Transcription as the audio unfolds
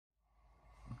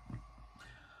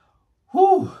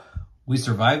Whew, we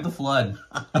survived the flood.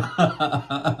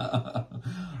 I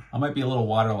might be a little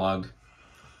waterlogged.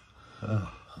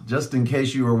 Just in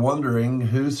case you were wondering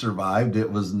who survived, it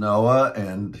was Noah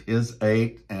and his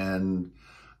 8 and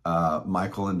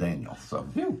Michael and Daniel. So,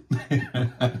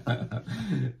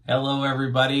 hello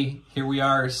everybody. Here we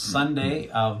are, Sunday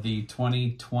of the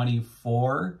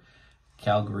 2024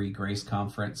 Calgary Grace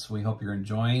Conference. We hope you're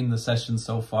enjoying the session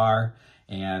so far,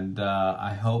 and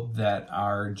I hope that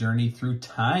our journey through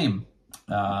time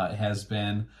has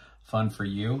been fun for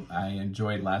you. I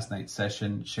enjoyed last night's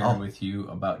session sharing with you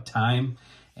about time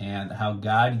and how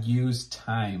God used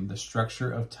time, the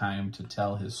structure of time, to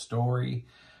tell his story,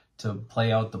 to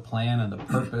play out the plan and the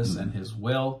purpose and his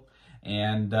will.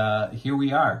 And here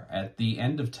we are at the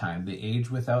end of time, the age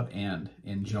without end,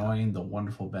 enjoying the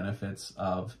wonderful benefits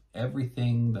of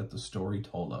everything that the story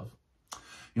told of.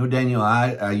 You know,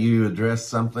 Daniel, you addressed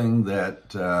something that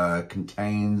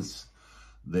contains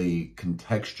the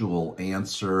contextual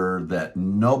answer that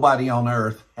nobody on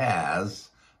earth has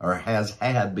or has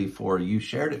had before you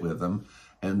shared it with them,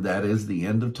 and that is the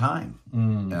end of time,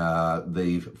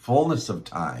 the fullness of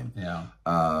time. Yeah.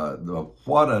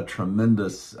 What a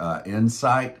tremendous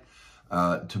insight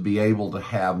to be able to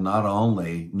have, not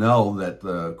only know that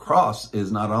the cross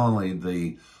is not only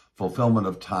the fulfillment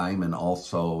of time and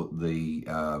also the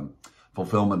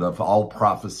fulfillment of all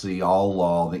prophecy, all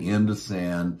law, the end of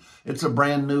sin. It's a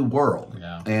brand new world.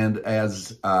 Yeah. And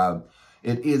as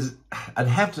it is, I'd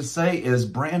have to say, as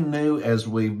brand new as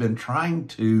we've been trying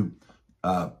to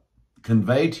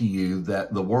convey to you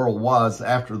that the world was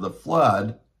after the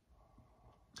flood,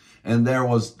 and it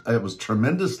was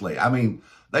tremendously, I mean,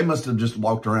 they must have just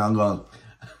walked around going,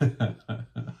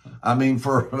 I mean,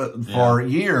 for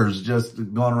years,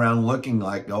 just going around looking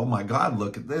like, oh my God,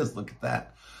 look at this, look at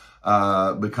that.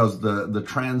 Because the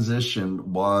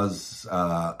transition was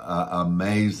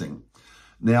amazing.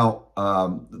 Now,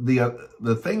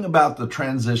 the thing about the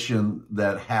transition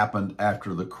that happened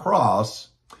after the cross,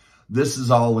 this is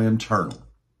all internal.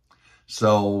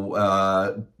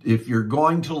 So if you're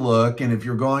going to look and if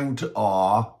you're going to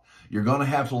awe, you're going to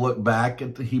have to look back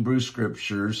at the Hebrew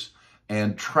scriptures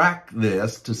and track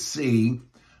this to see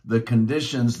the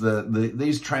conditions,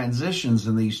 these transitions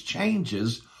and these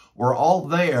changes were all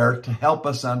there to help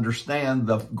us understand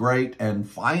the great and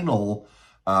final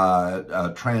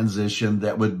transition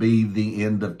that would be the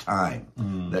end of time.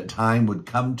 That time would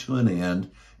come to an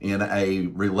end in a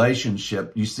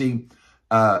relationship. You see,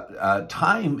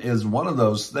 time is one of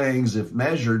those things, if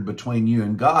measured between you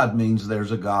and God, means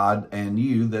there's a God and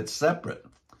you that's separate.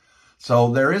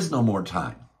 So there is no more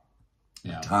time.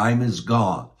 Yeah. Time is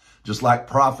gone. Just like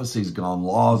prophecy's gone,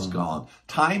 law's gone.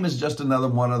 Time is just another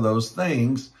one of those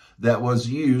things that was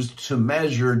used to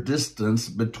measure distance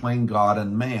between God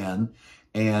and man.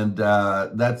 And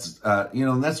that's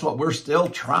what we're still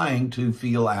trying to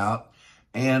feel out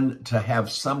and to have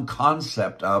some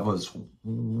concept of is,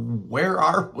 where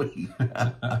are we?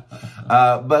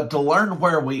 But to learn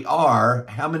where we are,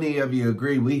 how many of you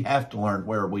agree we have to learn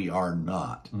where we are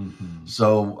not?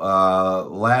 So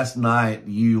last night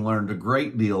you learned a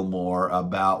great deal more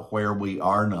about where we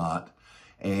are not.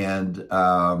 And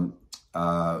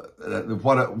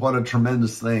what a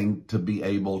tremendous thing to be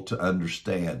able to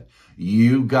understand.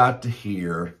 You got to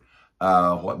hear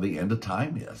what the end of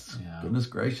time is. Yeah. Goodness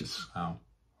gracious. Wow.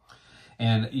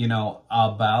 And,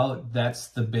 that's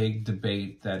the big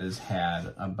debate that is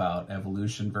had about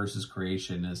evolution versus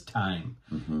creation is time.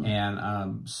 And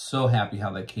I'm so happy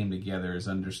how that came together, is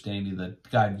understanding that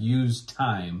God used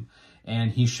time,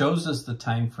 and he shows us the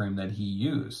time frame that he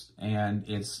used. And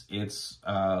it's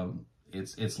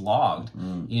logged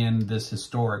in this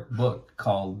historic book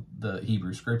called the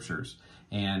Hebrew Scriptures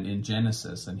and in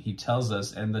Genesis. And he tells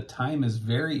us, and the time is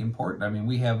very important. I mean,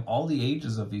 we have all the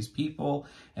ages of these people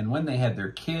and when they had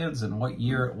their kids and what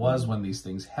year it was when these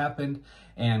things happened.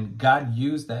 And God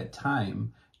used that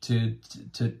time to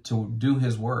do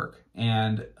his work.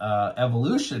 And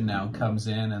evolution now comes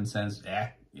in and says,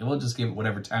 we'll just give it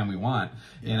whatever time we want,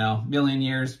 million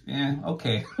years.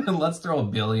 Okay, let's throw a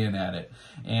billion at it.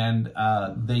 And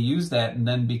they use that. And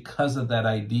then because of that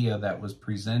idea that was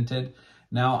presented,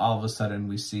 now all of a sudden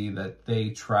we see that they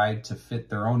tried to fit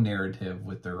their own narrative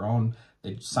with their own.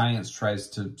 Science tries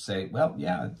to say, well,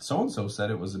 yeah, so-and-so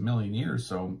said it was 1,000,000 years.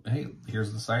 So, hey,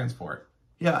 here's the science for it.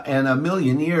 Yeah, and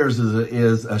 1,000,000 years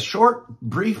is a short,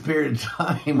 brief period of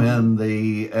time in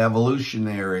the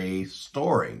evolutionary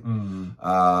story.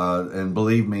 And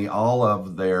believe me, all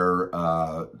of their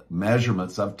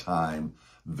measurements of time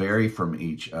vary from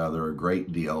each other a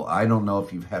great deal. I don't know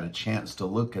if you've had a chance to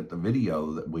look at the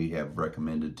video that we have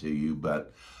recommended to you,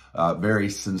 but very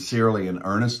sincerely and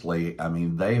earnestly, I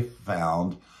mean, they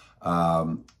found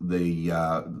the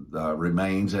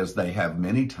remains, as they have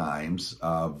many times,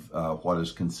 of what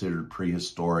is considered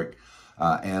prehistoric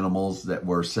animals that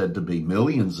were said to be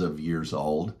millions of years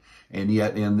old. And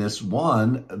yet in this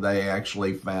one, they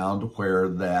actually found where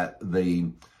that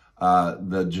the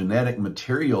genetic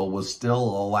material was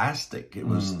still elastic. It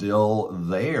was still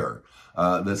there.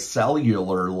 The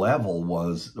cellular level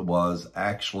was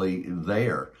actually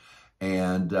there.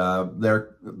 And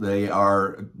they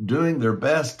are doing their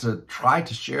best to try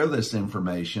to share this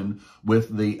information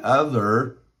with the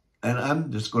other, and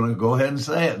I'm just going to go ahead and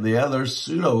say it, the other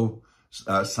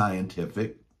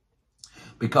pseudo-scientific,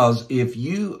 because if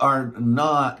you are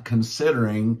not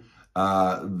considering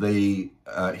the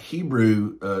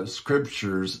Hebrew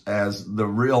scriptures as the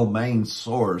real main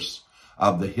source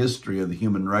of the history of the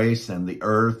human race and the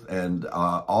earth and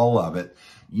all of it,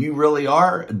 you really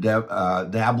are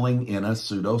dabbling in a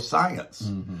pseudoscience.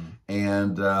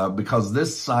 And because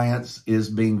this science is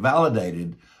being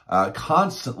validated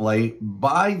constantly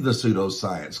by the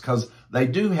pseudoscience, because they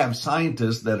do have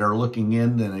scientists that are looking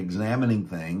in and examining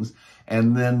things,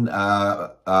 and then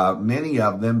many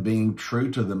of them, being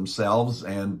true to themselves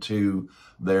and to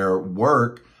their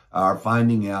work, are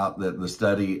finding out that the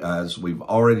study, as we've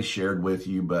already shared with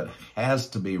you, but has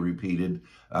to be repeated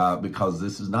because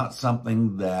this is not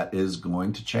something that is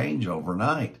going to change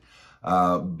overnight.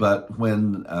 But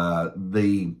when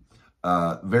the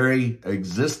very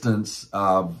existence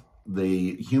of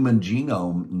the human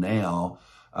genome now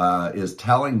is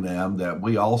telling them that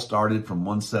we all started from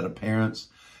one set of parents,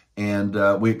 and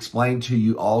we explained to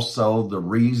you also the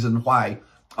reason why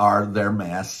are there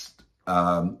mass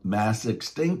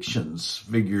extinctions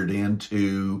figured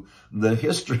into the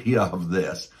history of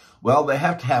this. Well, they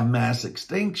have to have mass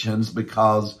extinctions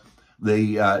because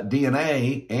the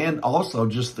DNA and also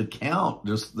just the count,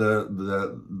 just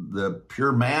the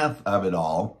pure math of it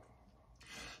all,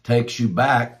 takes you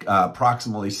back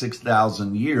approximately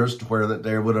 6,000 years to where that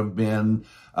there would have been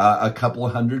a couple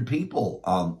of hundred people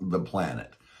on the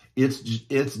planet. It's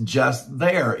just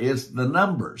there. It's the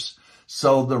numbers.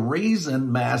 So the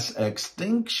reason mass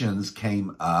extinctions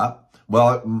came up,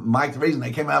 well, Mike, the reason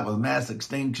they came out with mass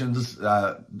extinctions,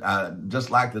 just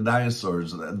like the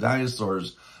dinosaurs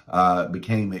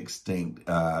became extinct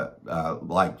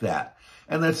like that.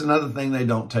 And that's another thing they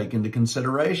don't take into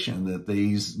consideration, that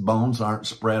these bones aren't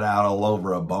spread out all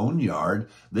over a boneyard.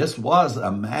 This was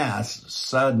a mass,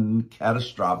 sudden,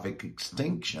 catastrophic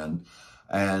extinction,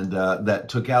 and that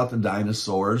took out the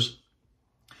dinosaurs.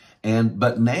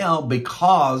 But now,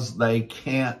 because they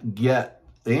can't get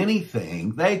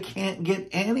anything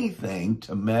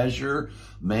to measure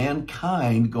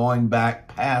mankind going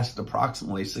back past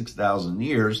approximately 6,000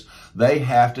 years, they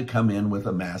have to come in with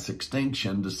a mass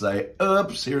extinction to say,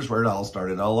 oops, here's where it all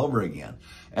started all over again.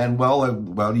 And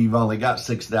well, you've only got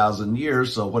 6,000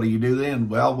 years, so what do you do then?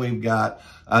 Well, we've got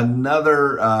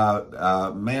another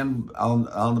man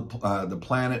on the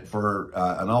planet for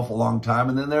an awful long time,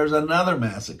 and then there's another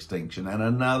mass extinction and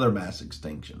another mass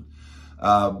extinction.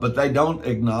 But they don't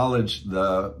acknowledge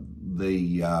the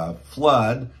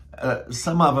flood.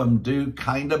 Some of them do,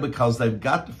 kind of, because they've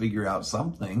got to figure out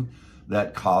something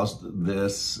that caused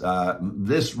this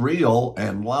real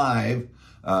and live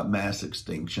mass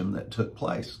extinction that took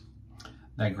place.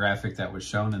 That graphic that was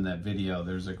shown in that video,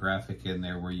 there's a graphic in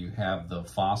there where you have the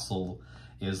fossil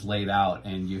is laid out,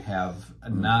 and you have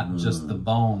not just the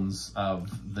bones of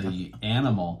the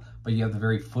animal, but you have the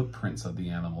very footprints of the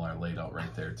animal are laid out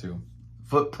right there too.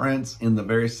 Footprints in the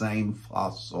very same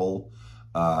fossil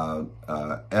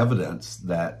evidence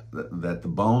that the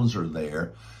bones are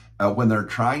there. When they're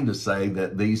trying to say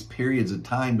that these periods of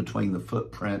time between the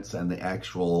footprints and the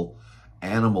actual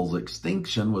animal's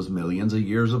extinction was millions of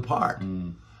years apart.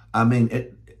 I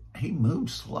mean, he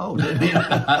moved slow, didn't he?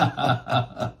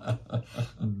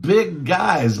 Big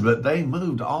guys, but they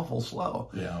moved awful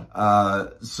slow. Yeah.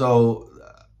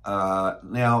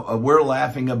 Now we're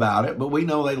laughing about it, but we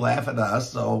know they laugh at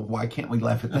us, so why can't we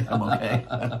laugh at them, okay?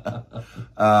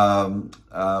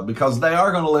 Because they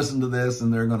are going to listen to this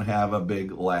and they're going to have a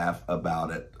big laugh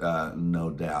about it, no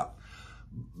doubt.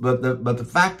 But the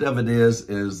fact of it is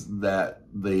that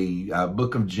the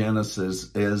book of Genesis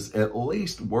is at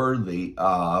least worthy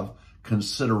of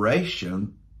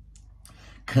consideration,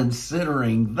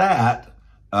 considering that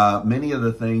many of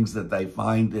the things that they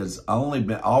find is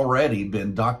already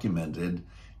been documented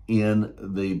in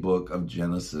the book of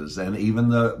Genesis, and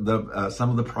even some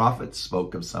of the prophets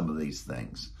spoke of some of these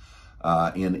things.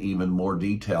 in even more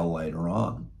detail later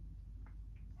on.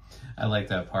 I like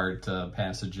that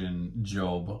passage in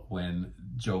Job when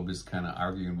Job is kind of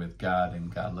arguing with God,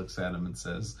 and God looks at him and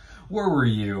says, "Where were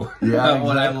you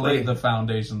when I laid the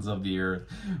foundations of the earth?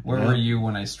 Where were you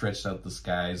when I stretched out the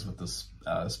skies with the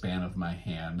span of my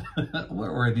hand?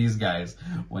 Where were these guys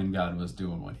when God was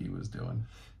doing what he was doing?"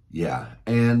 Yeah.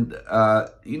 And,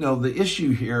 the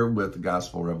issue here with the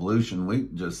gospel revolution, we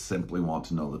just simply want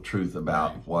to know the truth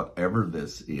about whatever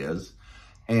this is.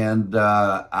 And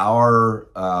our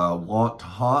want to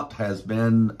haunt has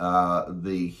been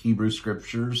the Hebrew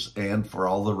scriptures, and for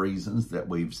all the reasons that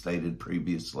we've stated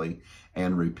previously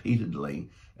and repeatedly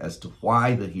as to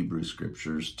why the Hebrew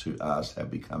scriptures to us have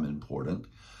become important.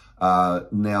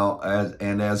 Now,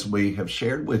 as we have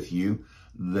shared with you,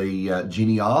 the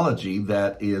genealogy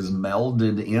that is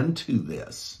melded into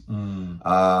this.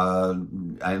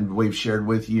 And we've shared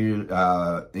with you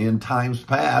in times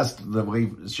past that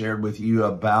we've shared with you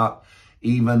about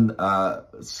even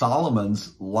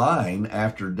Solomon's line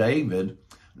after David,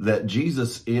 that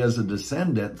Jesus is a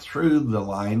descendant through the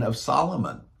line of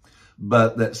Solomon,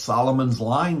 but that Solomon's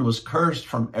line was cursed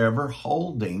from ever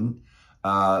holding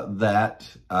that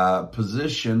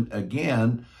position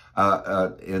again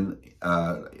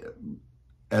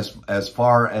as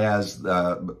far as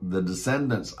the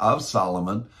descendants of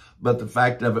Solomon. But the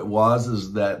fact of it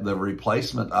is that the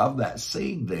replacement of that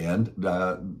seed then,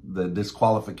 the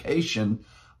disqualification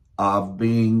of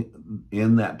being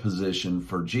in that position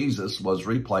for Jesus was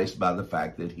replaced by the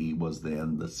fact that he was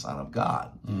then the Son of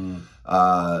God.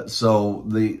 So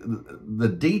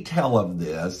the detail of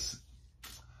this,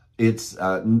 it's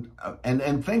and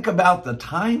think about the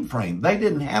time frame. They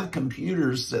didn't have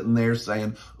computers sitting there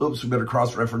saying, "Oops, we better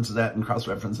cross-reference that and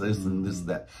cross-reference this and this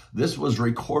that." This was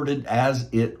recorded as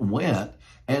it went,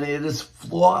 and it is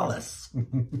flawless.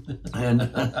 And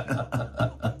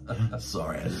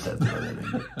sorry, I just had to throw that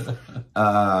in.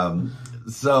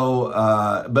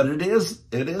 But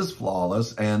it is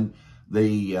flawless, and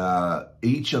the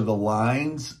each of the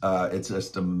lines, it's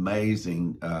just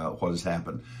amazing what has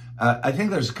happened. I think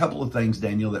there's a couple of things,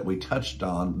 Daniel, that we touched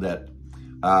on that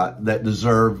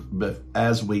deserve,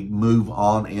 as we move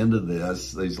on into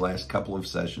these last couple of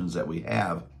sessions that we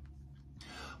have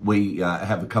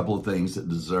a couple of things that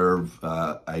deserve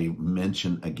a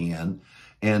mention again,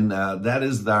 and that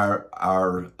is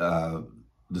our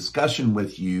discussion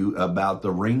with you about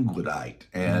the ringwoodite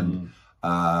and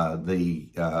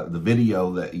the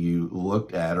video that you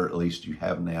looked at, or at least you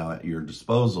have now at your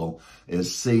disposal,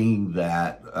 is seeing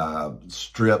that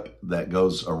strip that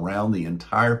goes around the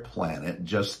entire planet,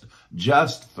 just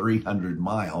 300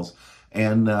 miles.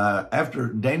 And after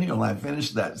Daniel and I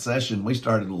finished that session, we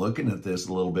started looking at this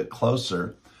a little bit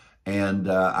closer, and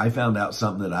I found out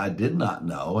something that I did not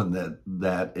know, and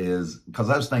that is, because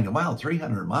I was thinking, wow,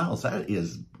 300 miles, that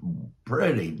is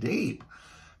pretty deep.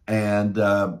 And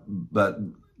but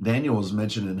Daniel was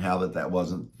mentioning how that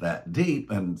wasn't that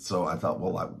deep, and so I thought,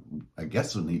 well, I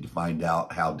guess we need to find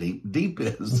out how deep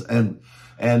is, and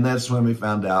that's when we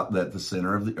found out that the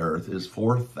center of the Earth is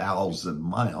 4,000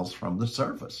 miles from the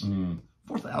surface.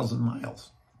 4,000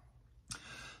 miles.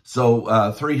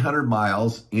 So 300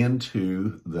 miles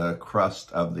into the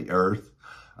crust of the Earth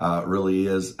really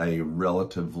is a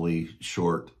relatively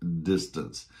short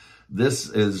distance. This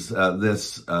is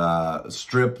this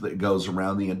strip that goes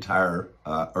around the entire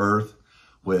Earth,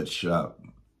 which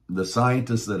the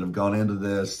scientists that have gone into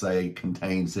this say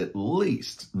contains at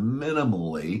least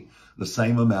minimally the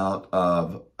same amount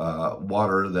of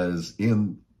water that is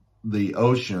in the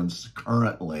oceans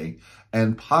currently,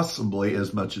 and possibly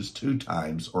as much as 2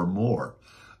 times or more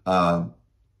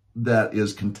that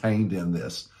is contained in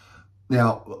this.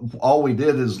 Now, all we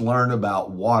did is learn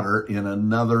about water in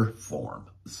another form.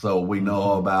 So we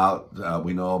know about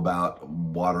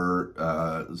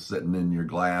water sitting in your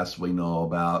glass. We know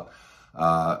about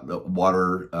the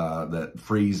water that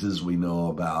freezes. We know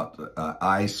about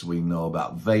ice. We know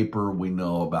about vapor. We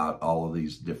know about all of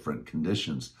these different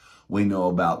conditions. We know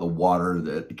about the water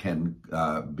that can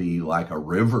be like a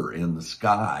river in the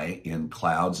sky in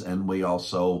clouds. And we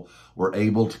also were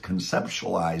able to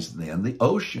conceptualize then the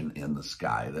ocean in the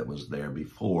sky that was there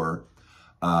before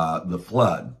the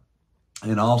flood.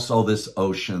 And also this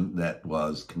ocean that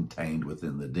was contained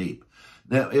within the deep.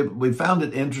 Now, we found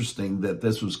it interesting that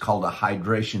this was called a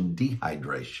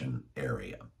hydration-dehydration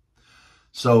area.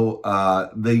 So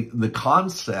the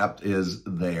concept is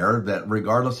there that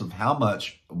regardless of how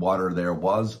much water there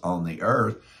was on the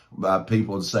Earth,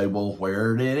 people would say, well,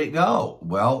 where did it go?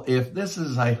 Well, if this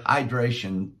is a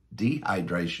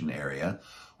hydration-dehydration area,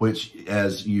 which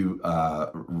as you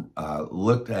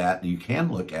you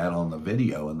can look at on the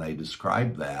video, and they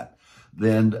describe that,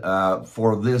 then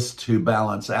for this to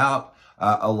balance out,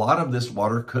 a lot of this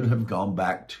water could have gone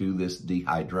back to this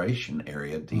dehydration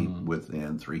area deep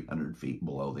within 300 feet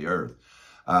below the earth.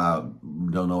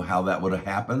 Don't know how that would have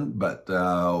happened, but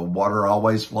water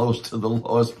always flows to the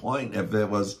lowest point. If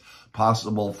it was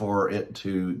possible for it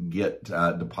to get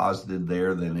deposited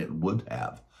there, then it would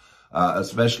have.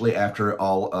 Especially after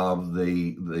all of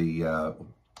the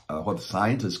what the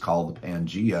scientists call the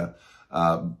Pangea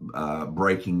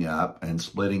breaking up and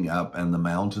splitting up, and the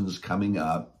mountains coming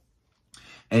up.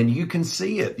 And you can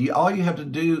see it. All you have to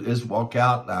do is walk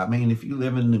out. I mean, if you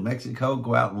live in New Mexico,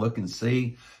 go out and look and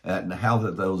see how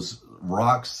those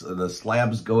rocks, the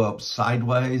slabs go up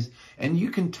sideways. And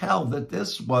you can tell that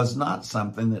this was not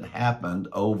something that happened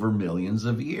over millions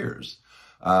of years.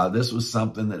 This was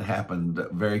something that happened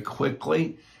very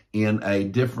quickly in a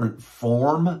different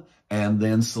form and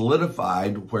then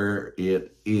solidified where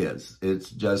it is. It's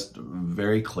just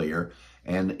very clear.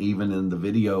 And even in the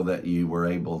video that you were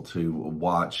able to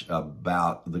watch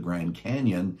about the Grand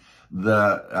Canyon,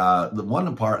 the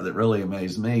one part that really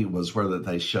amazed me was where that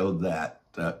they showed that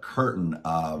curtain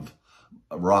of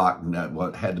rock,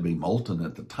 what had to be molten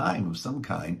at the time of some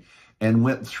kind, and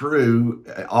went through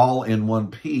all in one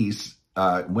piece,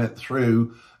 went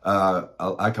through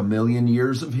like a million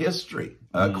years of history,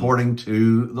 according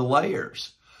to the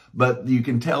layers. But you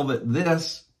can tell that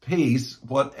this piece,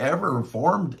 whatever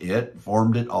formed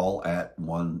it all at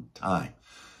one time.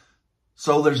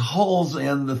 So there's holes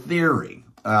in the theory.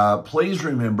 Please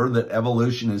remember that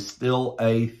evolution is still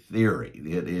a theory.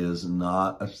 It is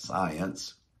not a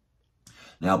science.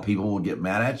 Now, people will get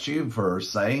mad at you for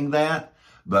saying that,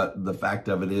 but the fact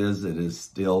of it is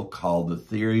still called the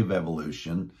theory of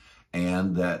evolution,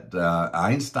 and that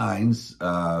Einstein's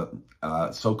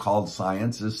so-called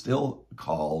science is still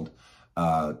called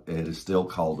it is still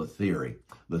called a theory,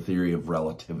 the theory of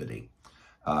relativity.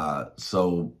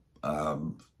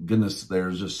 Goodness,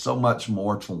 there's just so much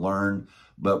more to learn,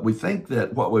 but we think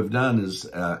that what we've done is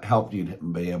helped you to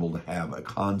be able to have a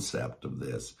concept of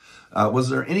this. Was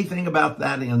there anything about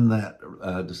that in that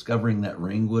discovering that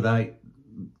ringwoodite,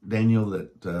 Daniel,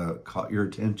 that caught your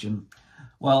attention?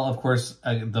 Well, of course,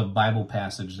 the Bible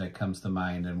passage that comes to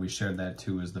mind, and we shared that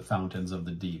too, is the fountains of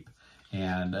the deep.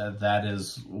 And that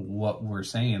is what we're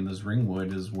saying. This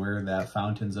ringwood is where that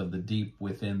fountains of the deep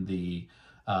within the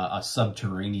a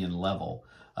subterranean level,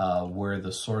 where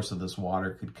the source of this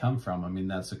water could come from. I mean,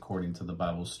 that's according to the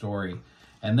Bible story.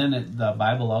 And then the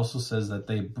Bible also says that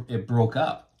it broke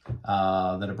up,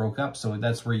 So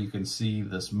that's where you can see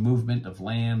this movement of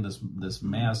land, this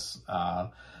mass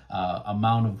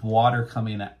amount of water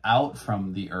coming out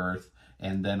from the earth.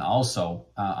 And then also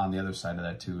on the other side of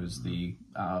that too is the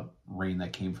rain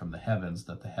that came from the heavens,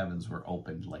 that the heavens were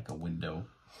opened like a window.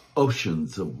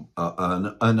 Oceans of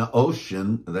an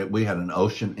ocean, that we had an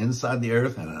ocean inside the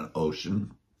earth and an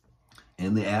ocean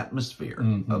in the atmosphere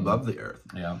above the earth.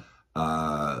 Yeah.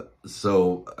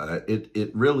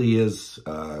 It really is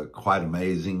quite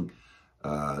amazing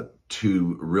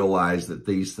to realize that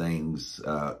these things,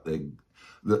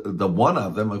 the one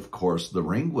of them, of course, the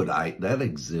ringwoodite, that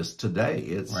exists today.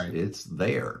 It's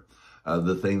there.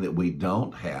 The thing that we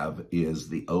don't have is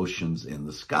the oceans in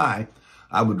the sky.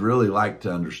 I would really like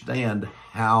to understand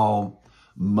how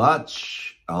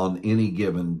much on any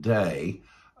given day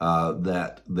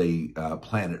that the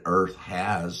planet Earth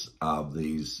has of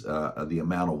these, the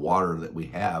amount of water that we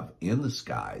have in the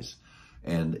skies.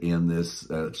 And in this,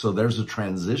 so there's a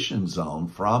transition zone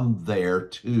from there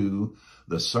to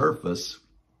the surface.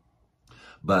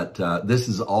 But this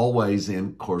is always in,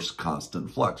 of course, constant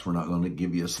flux. We're not going to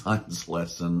give you a science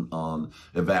lesson on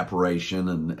evaporation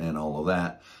and all of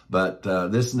that. But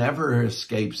this never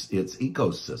escapes its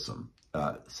ecosystem.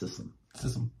 System.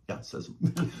 Yeah, system.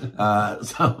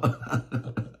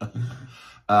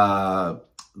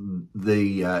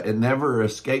 It never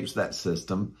escapes that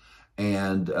system.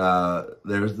 And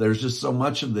there's just so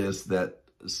much of this that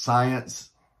science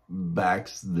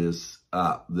backs this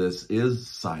up. This is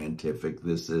scientific.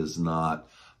 This is not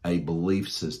a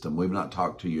belief system. We've not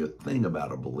talked to you a thing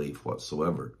about a belief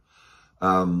whatsoever.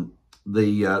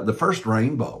 The first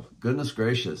rainbow, goodness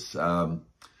gracious, why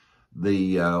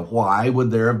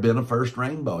would there have been a first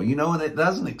rainbow? You know, and it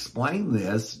doesn't explain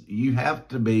this. You have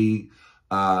to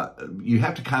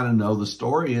kind of know the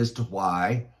story as to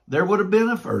why there would have been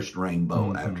a first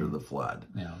rainbow after the flood.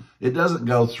 Yeah. It doesn't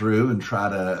go through and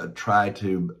try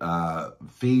to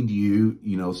feed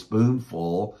you,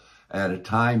 spoonful at a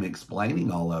time,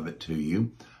 explaining all of it to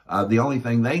you. The only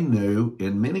thing they knew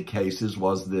in many cases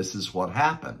was this is what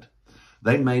happened.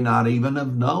 They may not even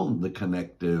have known the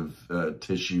connective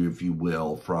tissue, if you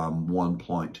will, from one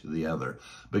point to the other,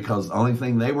 because the only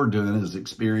thing they were doing is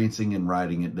experiencing and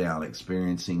writing it down,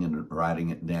 experiencing and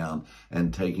writing it down,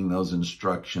 and taking those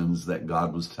instructions that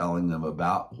God was telling them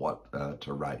about what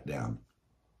to write down.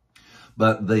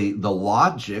 But the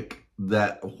logic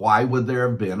that why would there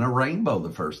have been a rainbow the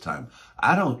first time?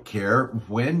 I don't care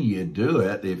when you do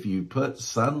it. If you put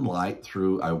sunlight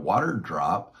through a water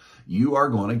drop, you are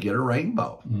going to get a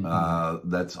rainbow.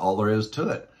 That's all there is to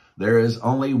it. There is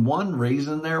only one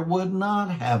reason there would not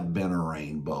have been a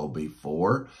rainbow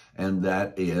before, and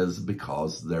that is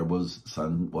because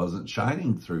sun wasn't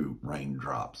shining through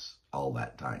raindrops all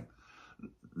that time.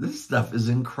 This stuff is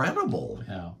incredible.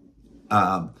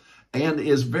 Yeah. And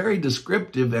is very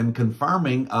descriptive and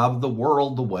confirming of the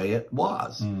world the way it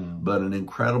was. But an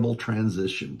incredible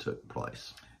transition took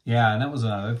place. Yeah, and that was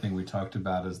another thing we talked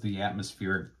about, is the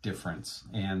atmospheric difference.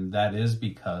 And that is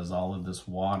because all of this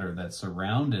water that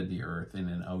surrounded the earth in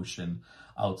an ocean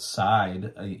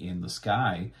outside in the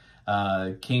sky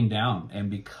came down. And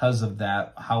because of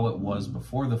that, how it was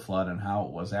before the flood and how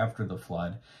it was after the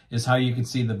flood is how you can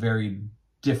see the very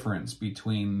difference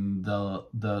between the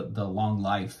long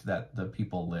life that the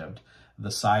people lived, the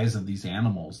size of these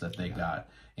animals that they got.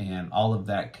 And all of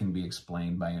that can be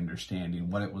explained by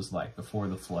understanding what it was like before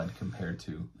the flood compared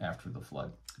to after the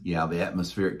flood. Yeah, the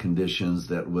atmospheric conditions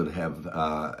that would have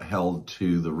held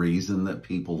to the reason that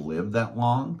people lived that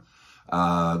long.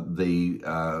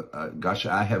 Gosh,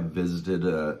 I have visited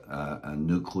a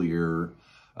nuclear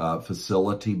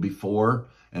facility before,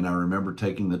 and I remember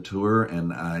taking the tour,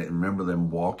 and I remember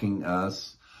them walking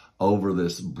us over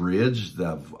this bridge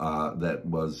that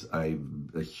was a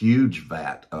huge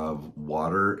vat of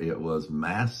water. It was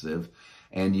massive,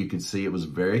 and you could see it was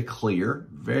very clear,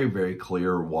 very, very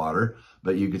clear water,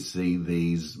 but you could see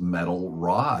these metal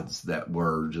rods that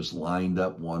were just lined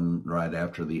up one right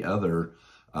after the other,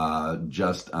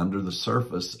 just under the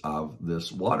surface of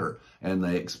this water. And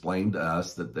they explained to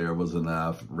us that there was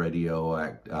enough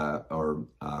radiation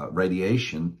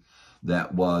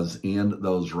that was in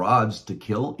those rods to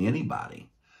kill anybody,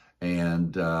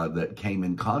 and that came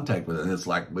in contact with it. And it's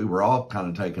like we were all kind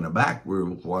of taken aback.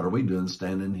 What are we doing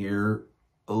standing here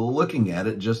looking at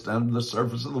it just under the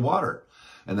surface of the water?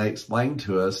 And they explained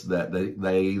to us that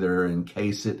they either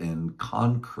encase it in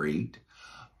concrete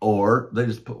or they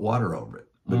just put water over it,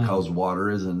 because water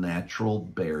is a natural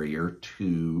barrier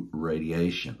to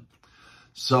radiation.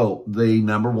 So the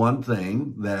number one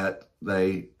thing that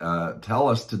they tell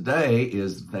us today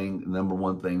is number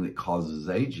one thing that causes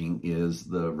aging is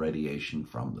the radiation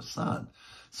from the sun.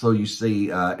 So you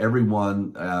see, every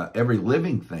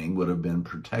living thing would have been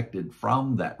protected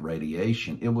from that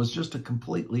radiation. It was just a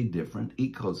completely different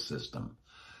ecosystem,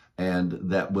 and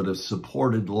that would have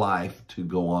supported life to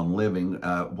go on living,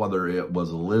 whether it was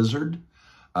a lizard,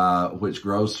 which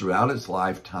grows throughout its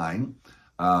lifetime,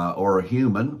 or a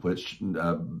human, which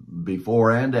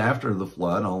before and after the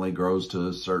flood only grows to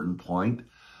a certain point.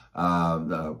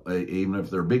 Even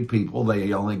if they're big people,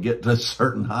 they only get to a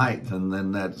certain height, and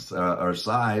then that's our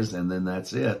size, and then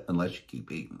that's it, unless you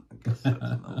keep eating. I guess that's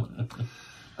another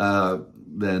one.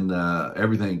 Then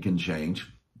everything can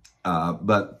change.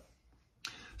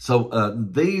 So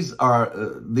these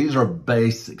are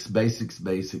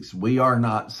basics. We are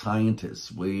not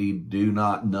scientists. We do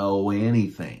not know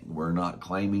anything. We're not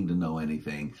claiming to know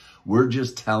anything. We're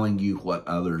just telling you what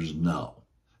others know,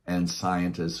 and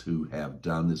scientists who have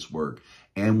done this work.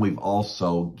 And we've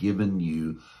also given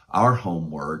you our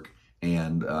homework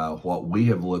and what we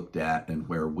have looked at and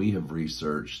where we have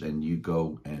researched, and you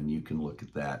go and you can look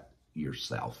at that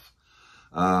yourself.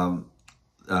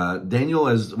 Daniel,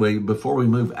 before we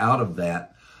move out of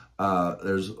that,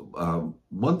 there's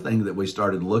one thing that we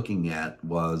started looking at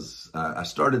was I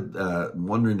started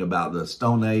wondering about the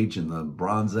Stone Age and the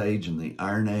Bronze Age and the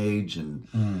Iron Age, and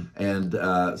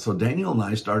so Daniel and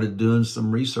I started doing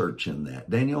some research in that.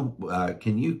 Daniel,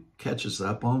 can you catch us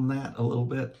up on that a little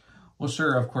bit? Well,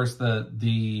 sure. Of course,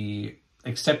 the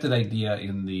accepted idea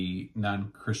in the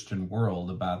non-Christian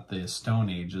world about the Stone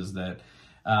Age is that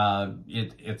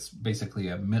it's basically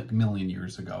a million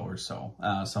years ago or so.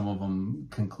 Some of them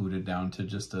concluded down to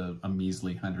just a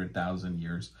measly 100,000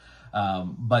 years.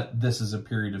 But this is a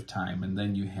period of time. And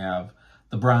then you have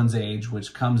the Bronze Age,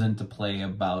 which comes into play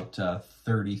about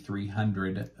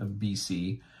 3300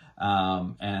 BC.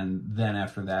 And then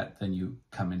after that, then you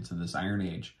come into this Iron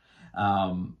Age.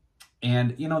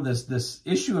 And, you know, this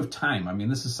issue of time, I mean,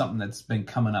 this is something that's been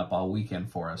coming up all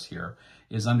weekend for us here,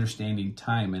 is understanding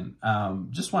time. And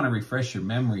just want to refresh your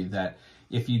memory that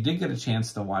if you did get a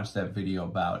chance to watch that video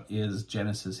about is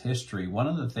Genesis history, one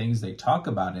of the things they talk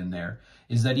about in there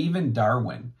is that even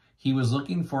Darwin, he was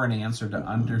looking for an answer to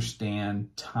understand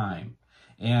time.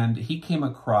 And he came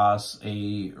across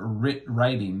a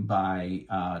writing by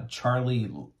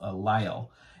Charlie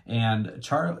Lyell. And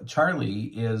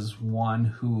Charlie is one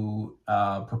who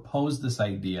proposed this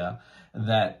idea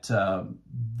that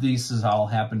this has all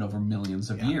happened over millions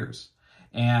of years.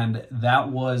 And that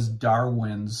was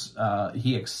Darwin's,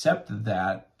 he accepted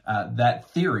that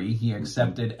theory, he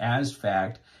accepted as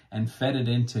fact and fed it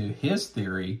into his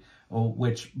theory,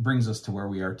 which brings us to where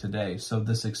we are today. So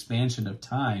this expansion of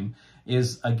time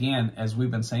is, again, as we've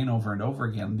been saying over and over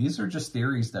again, these are just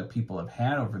theories that people have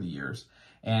had over the years.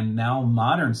 And now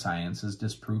modern science is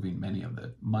disproving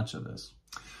much of this.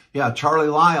 Yeah, Charlie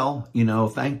Lyell,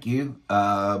 thank you.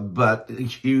 But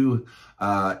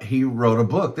he wrote a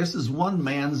book. This is one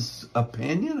man's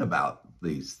opinion about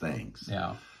these things.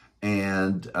 Yeah.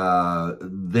 And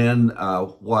then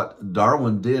what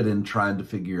Darwin did in trying to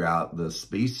figure out the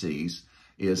species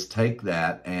is take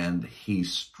that and he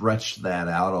stretched that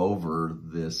out over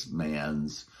this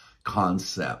man's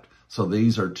concept. So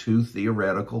these are two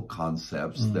theoretical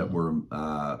concepts that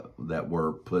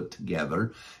were put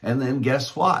together. And then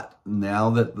guess what?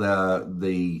 Now that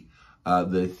the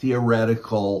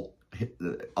theoretical,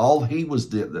 all he was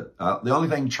the only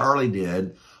thing Charlie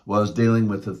did was dealing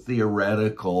with the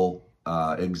theoretical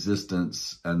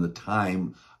existence and the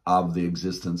time of the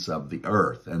existence of the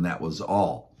earth, and that was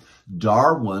all.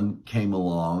 Darwin came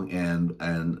along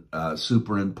and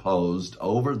superimposed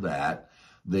over that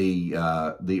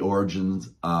the origins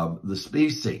of the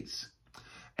species.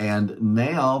 And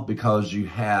now, because you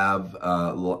have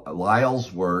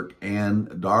Lyell's work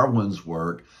and Darwin's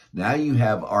work, now you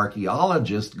have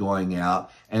archaeologists going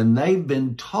out and they've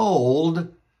been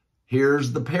told,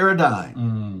 here's the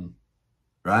paradigm,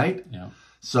 right? Yeah.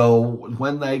 So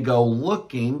when they go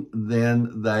looking,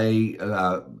 then they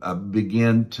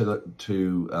begin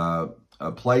to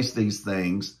place these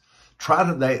things.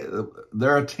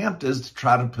 Their attempt is to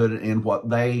try to put it in what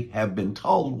they have been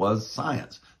told was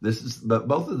science. But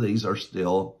both of these are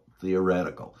still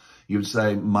theoretical. You would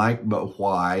say, Mike, but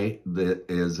why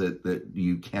is it that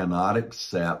you cannot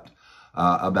accept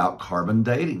about carbon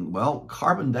dating? Well,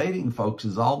 carbon dating, folks,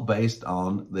 is all based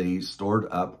on the stored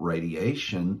up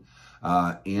radiation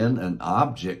in an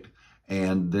object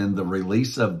and then the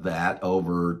release of that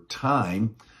over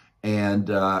time. And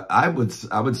I would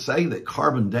say that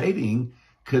carbon dating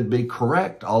could be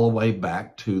correct all the way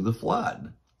back to the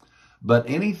flood. But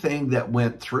anything that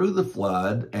went through the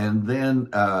flood and then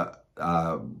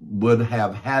would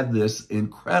have had this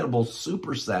incredible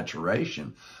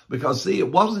supersaturation. Because, see,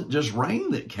 it wasn't just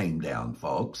rain that came down,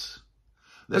 folks.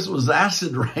 This was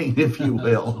acid rain, if you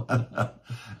will.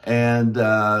 And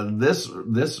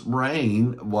this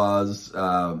rain was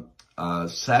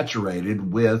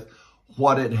saturated with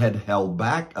what it had held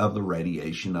back of the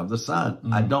radiation of the sun.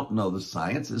 I don't know the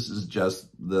science. This is just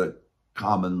the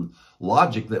common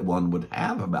logic that one would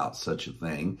have about such a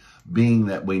thing, being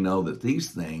that we know that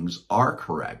these things are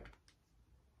correct.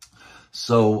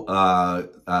 So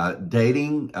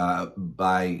dating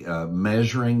by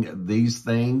measuring these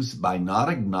things, by not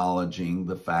acknowledging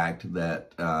the fact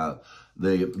that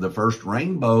the first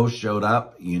rainbow showed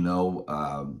up,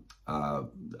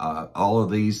 all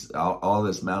this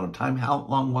amount of time. How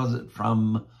long was it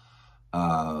from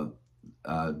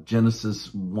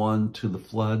Genesis 1 to the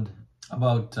flood?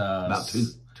 About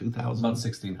 2,000? About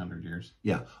 1,600 years.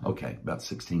 Yeah, okay, about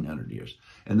 1,600 years.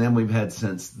 And then we've had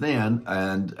since then,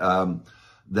 and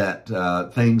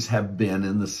that things have been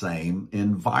in the same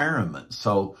environment.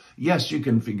 So, yes, you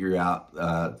can figure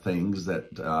out things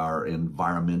that are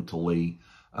environmentally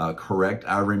correct.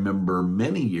 I remember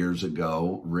many years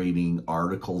ago reading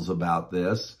articles about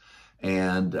this,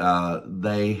 and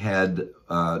they had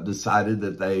decided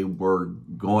that they were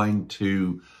going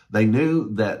to, they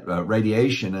knew that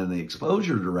radiation and the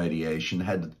exposure to radiation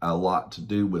had a lot to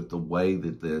do with the way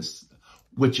that this,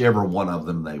 whichever one of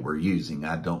them they were using.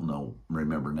 I don't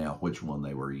remember now which one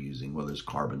they were using, whether it's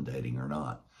carbon dating or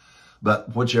not.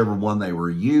 But whichever one they were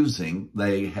using,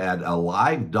 they had a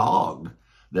live dog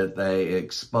that they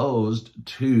exposed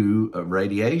to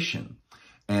radiation,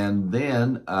 and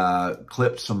then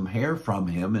clipped some hair from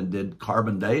him and did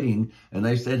carbon dating, and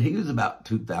they said he was about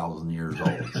 2,000 years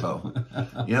old. So,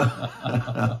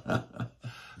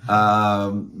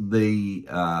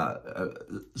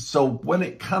 so when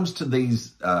it comes to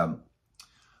these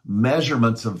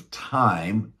measurements of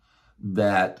time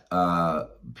that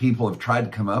people have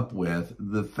tried to come up with,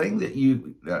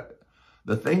 the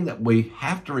The thing that we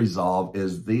have to resolve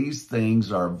is these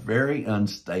things are very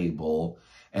unstable,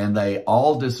 and they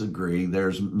all disagree.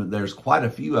 There's quite a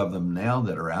few of them now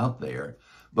that are out there.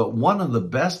 But one of the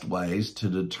best ways to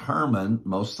determine,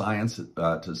 most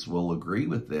scientists will agree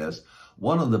with this,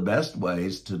 one of the best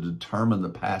ways to determine the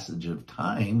passage of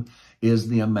time is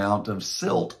the amount of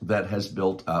silt that has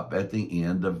built up at the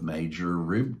end of major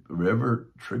river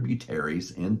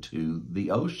tributaries into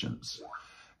the oceans.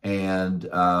 And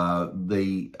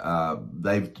they've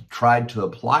tried to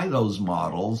apply those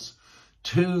models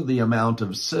to the amount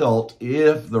of silt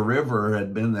if the river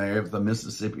had been there, if the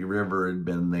Mississippi River had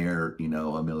been there, you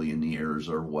know, a million years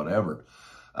or whatever.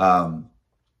 Or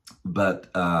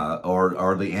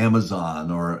the Amazon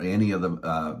or any of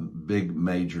the big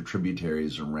major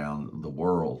tributaries around the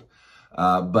world.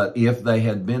 But if they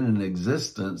had been in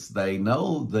existence, they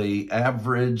know the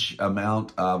average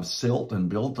amount of silt and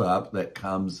built up that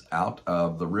comes out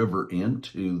of the river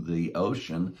into the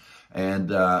ocean.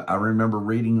 And I remember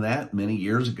reading that many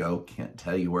years ago. Can't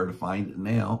tell you where to find it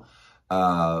now.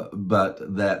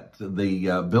 But that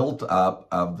the built up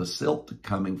of the silt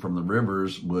coming from the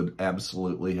rivers would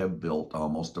absolutely have built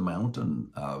almost a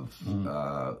mountain of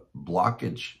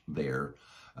blockage there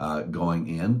going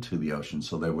into the ocean.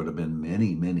 So there would have been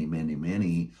many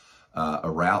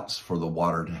routes for the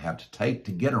water to have to take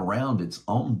to get around its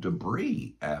own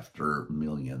debris after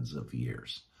millions of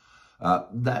years.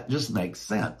 That just makes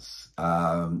sense.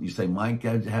 You say, Mike,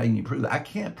 how can you prove that? I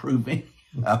can't prove any.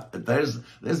 But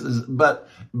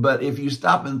if you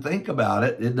stop and think about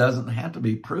it, it doesn't have to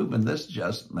be proven. This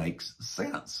just makes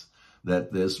sense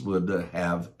that this would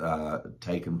have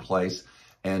taken place.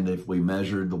 And if we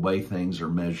measured the way things are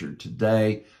measured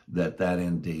today, that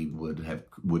indeed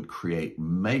would create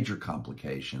major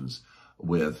complications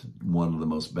with one of the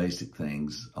most basic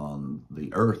things on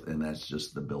the earth, and that's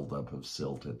just the buildup of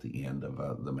silt at the end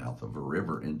of the mouth of a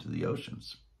river into the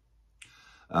oceans.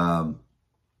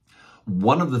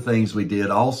 One of the things we did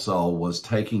also was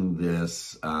taking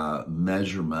this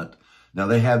measurement. Now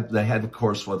they had, of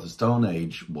course, what the Stone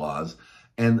Age was,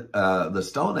 and the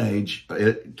Stone Age,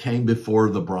 it came before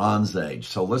the Bronze Age.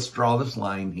 So let's draw this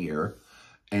line here.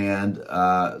 And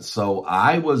so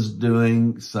I was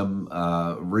doing some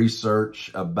research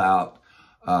about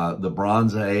the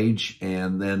Bronze Age,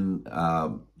 and then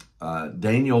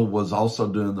Daniel was also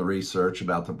doing the research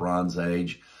about the Bronze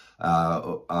Age.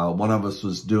 One of us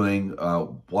was doing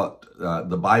what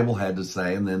the Bible had to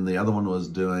say, and then the other one was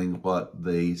doing what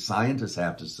the scientists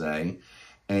have to say.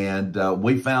 And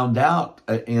we found out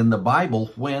in the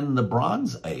Bible when the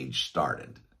Bronze Age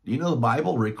started. You know, the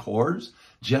Bible records,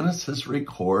 Genesis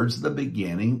records the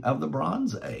beginning of the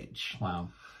Bronze Age. Wow.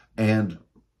 And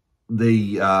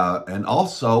and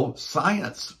also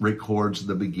science records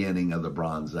the beginning of the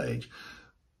Bronze Age.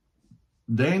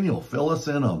 Daniel, fill us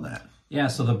in on that. Yeah,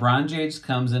 so the Bronze Age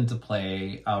comes into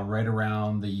play right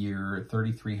around the year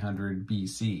 3300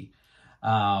 BC.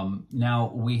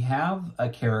 Now, we have a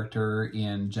character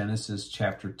in Genesis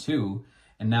chapter 2,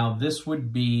 and now this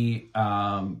would be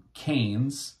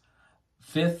Cain's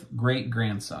fifth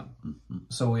great-grandson. Mm-hmm.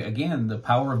 So again, the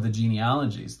power of the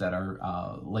genealogies that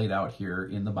are laid out here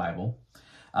in the Bible.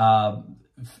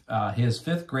 His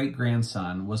fifth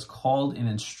great-grandson was called an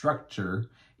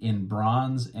instructor in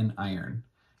bronze and iron.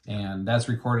 And that's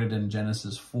recorded in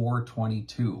Genesis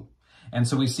 4:22. And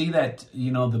so we see that,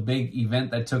 you know, the big event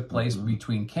that took place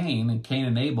between Cain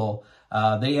and Abel,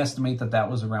 they estimate that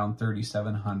was around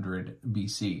 3700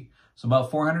 BC. So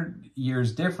about 400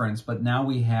 years difference, but now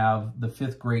we have the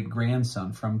fifth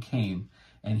great-grandson from Cain,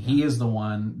 and he is the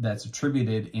one that's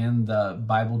attributed in the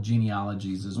Bible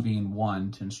genealogies as being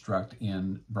one to instruct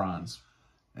in bronze.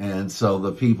 And so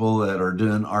the people that are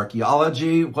doing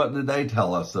archaeology, what did they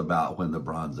tell us about when the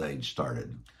Bronze Age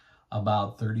started?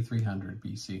 About 3300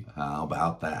 BC. How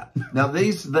about that? Now,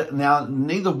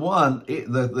 neither one,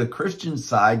 the Christian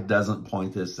side doesn't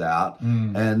point this out,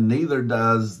 and neither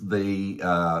does the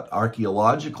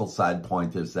archaeological side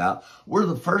point this out. We're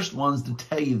the first ones to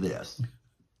tell you this.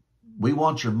 We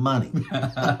want your money.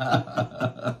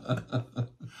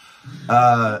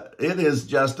 It is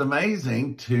just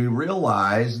amazing to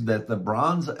realize that the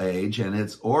Bronze Age and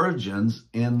its origins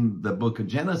in the book of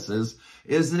Genesis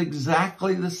is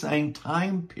exactly the same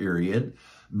time period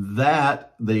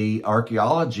that the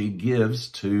archaeology gives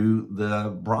to the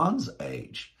Bronze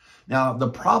Age. Now, the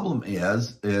problem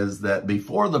is that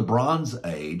before the Bronze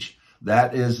Age,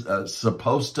 that is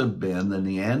supposed to have been the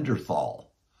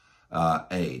Neanderthal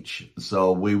age.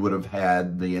 So we would have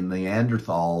had the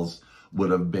Neanderthals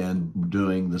would have been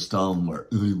doing the stone where,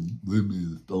 leave me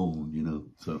the stone, you know.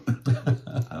 So,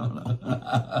 I don't know.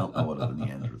 I don't know what is a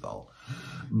Neanderthal.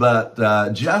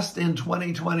 But just in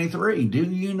 2023, do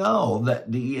you know that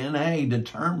DNA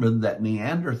determined that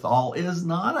Neanderthal is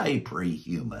not a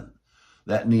pre-human?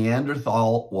 That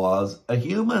Neanderthal was a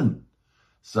human.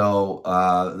 So,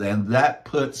 and that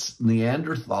puts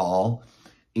Neanderthal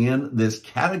in this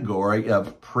category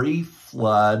of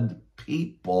pre-flood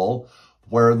people,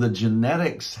 where the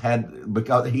genetics had,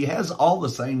 because he has all the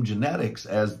same genetics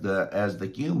as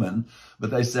the human,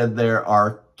 but they said there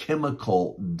are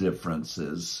chemical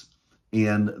differences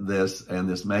in this and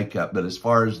this makeup. But as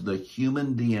far as the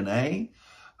human DNA,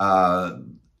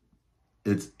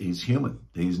 he's human.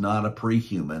 He's not a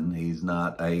pre-human. He's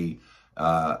not a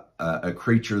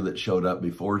creature that showed up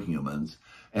before humans,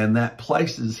 and that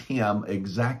places him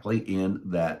exactly in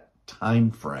that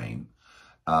time frame.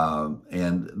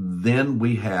 And then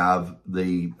we have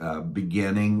the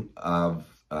beginning of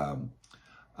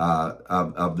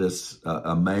this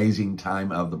amazing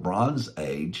time of the Bronze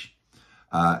Age,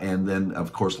 and then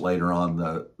of course later on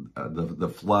the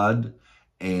flood.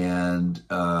 And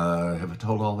have I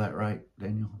told all that right,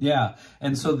 Daniel? Yeah.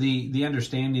 And so the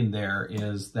understanding there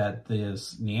is that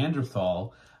this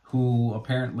Neanderthal, who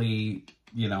apparently,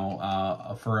 you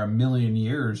know, for 1 million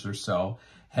years or so,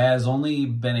 has only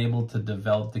been able to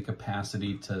develop the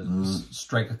capacity to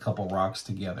strike a couple rocks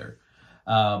together.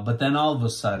 But then all of a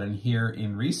sudden, here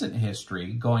in recent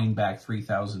history, going back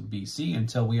 3000 BC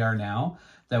until we are now,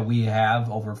 that we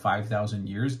have over 5,000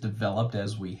 years developed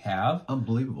as we have.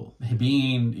 Unbelievable.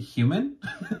 Being human.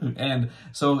 And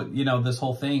so, you know, this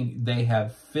whole thing, they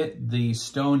have fit the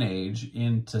Stone Age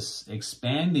into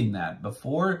expanding that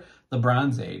before the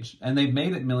Bronze Age. And they've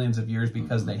made it millions of years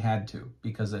because they had to,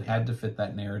 because it had to fit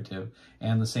that narrative.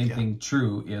 And the same thing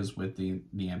true is with the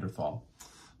Neanderthal.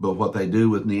 But what they do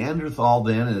with Neanderthal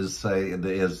then is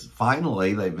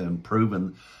finally they've been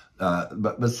proven.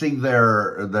 But see,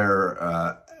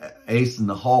 their ace in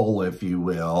the hole, if you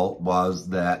will, was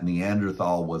that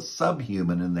Neanderthal was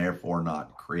subhuman and therefore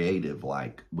not creative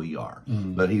like we are.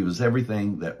 But he was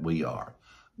everything that we are,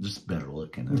 just better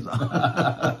looking as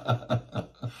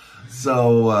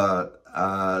So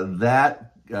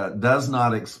that does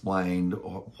not explain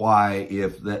why,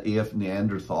 if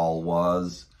Neanderthal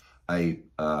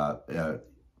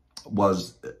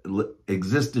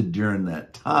existed during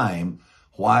that time,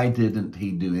 why didn't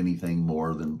he do anything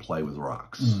more than play with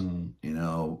rocks? You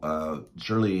know,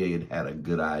 surely he had a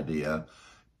good idea.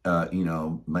 You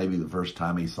know, maybe the first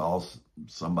time he saw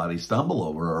somebody stumble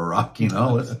over a rock, you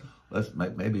know,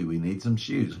 maybe we need some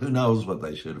shoes. Who knows what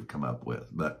they should have come up with?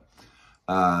 But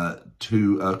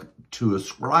to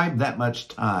ascribe that much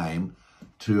time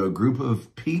to a group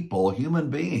of people, human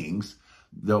beings,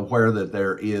 where that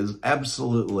there is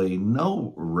absolutely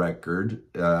no record,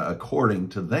 according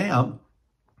to them,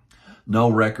 no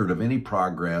record of any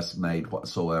progress made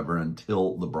whatsoever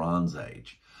until the Bronze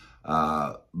Age.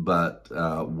 But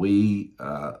we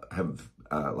have,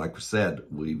 like we said,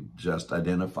 we just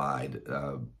identified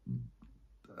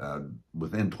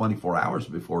within 24 hours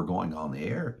before going on the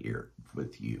air here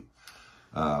with you.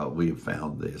 We have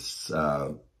found this,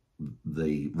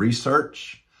 the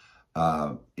research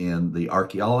in the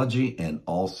archaeology, and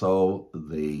also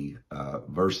the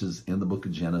verses in the book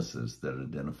of Genesis that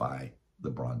identify the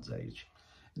Bronze Age.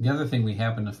 The other thing we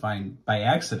happen to find by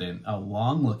accident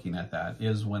along looking at that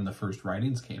is when the first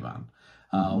writings came on.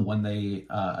 When they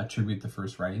attribute the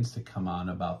first writings to come on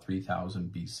about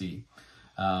 3000 BC.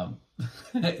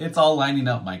 It's all lining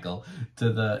up, Michael,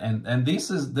 to the and this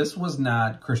was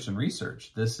not Christian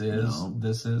research. This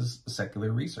is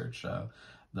secular research,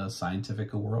 the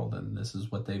scientific world, and this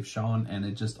is what they've shown, and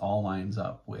it just all lines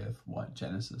up with what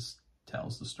Genesis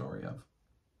tells the story of.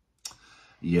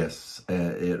 Yes,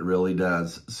 it really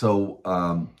does. So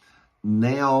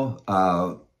now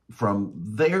from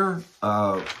there,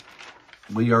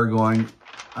 we are going.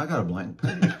 I got a blank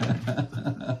page.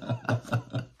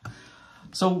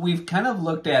 So we've kind of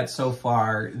looked at so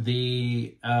far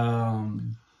the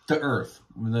earth,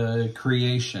 the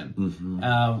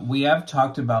creation. We have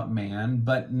talked about man,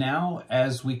 but now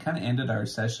as we kind of ended our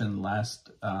session last,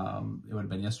 it would have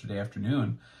been yesterday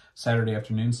afternoon, Saturday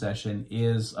afternoon session,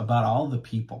 is about all the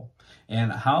people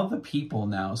and how the people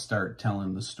now start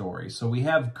telling the story. So we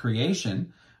have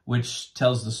creation, which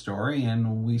tells the story,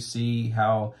 and we see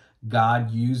how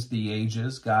God used the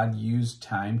ages, God used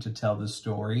time to tell the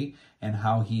story, and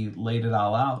how he laid it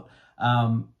all out.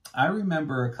 I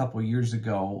remember a couple years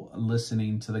ago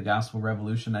listening to the Gospel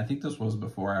Revolution. I think this was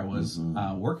before I was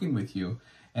working with you.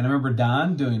 And I remember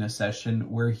Don doing a session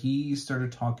where he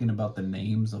started talking about the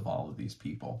names of all of these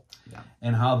people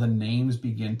and how the names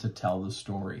begin to tell the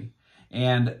story.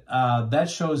 And that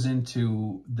shows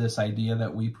into this idea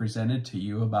that we presented to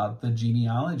you about the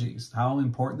genealogies, how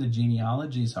important the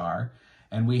genealogies are.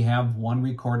 And we have one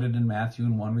recorded in Matthew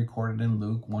and one recorded in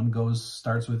Luke. One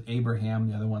starts with Abraham,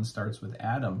 the other one starts with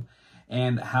Adam.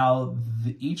 And how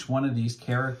each one of these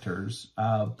characters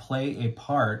play a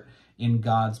part in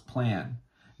God's plan.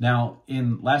 Now,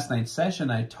 in last night's session,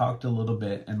 I talked a little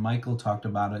bit, and Michael talked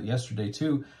about it yesterday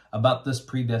too, about this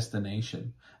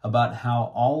predestination, about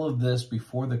how all of this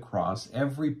before the cross,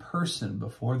 every person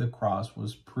before the cross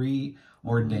was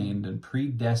preordained and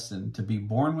predestined to be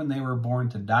born when they were born,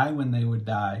 to die when they would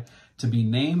die, to be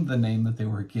named the name that they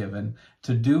were given,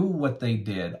 to do what they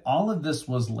did. All of this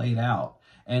was laid out.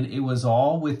 And it was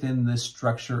all within this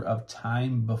structure of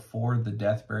time before the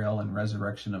death, burial, and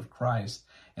resurrection of Christ.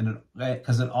 And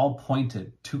because it all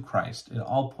pointed to Christ. It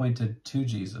all pointed to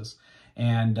Jesus.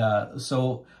 And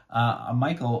so,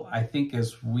 Michael, I think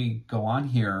as we go on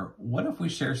here, what if we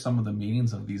share some of the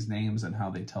meanings of these names and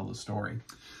how they tell the story?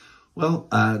 Well,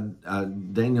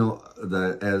 Daniel,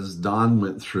 as Don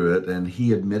went through it, and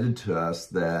he admitted to us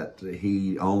that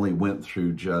he only went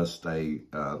through just a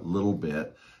little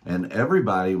bit, and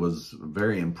everybody was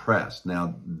very impressed.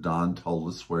 Now, Don told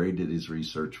us where he did his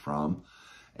research from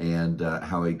and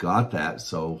how he got that.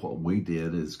 So what we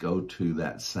did is go to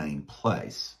that same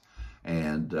place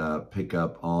and pick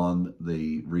up on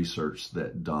the research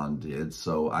that Don did.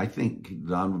 So I think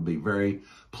Don would be very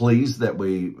pleased that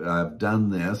we have done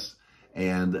this.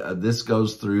 And this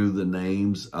goes through the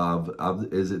names of,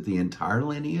 is it the entire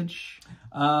lineage?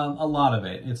 A lot of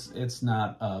it. It's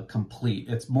not complete.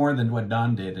 It's more than what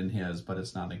Don did in his, but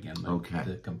it's not, again,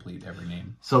 the complete every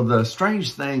name. So the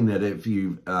strange thing that if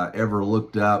you've ever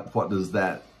looked up, what does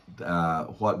that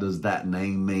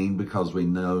name mean? Because we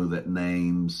know that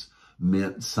names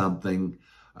meant something.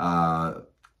 And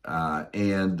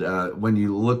when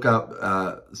you look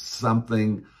up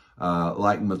something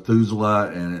like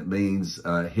Methuselah, and it means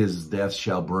his death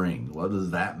shall bring. What does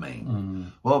that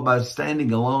mean? Well, by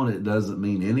standing alone, it doesn't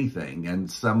mean anything. And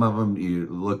some of them, you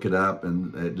look it up,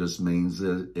 and it just means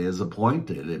it is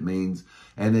appointed. It means,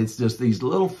 and it's just these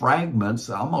little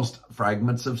fragments, almost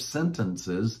fragments of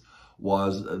sentences,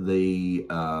 was the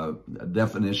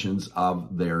definitions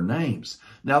of their names.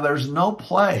 Now, there's no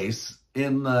place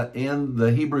in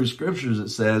the Hebrew Scriptures that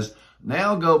says,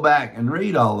 now go back and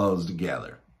read all those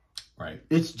together. Right.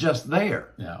 It's just there.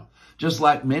 Yeah. Just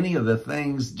like many of the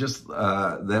things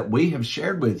that we have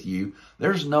shared with you,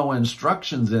 there's no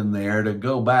instructions in there to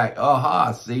go back.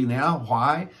 Aha, see now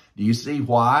why? Do you see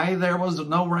why there was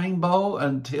no rainbow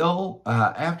until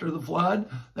after the flood?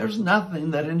 There's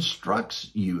nothing that instructs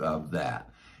you of that.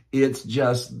 It's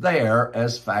just there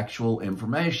as factual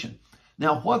information.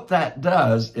 Now, what that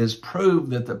does is prove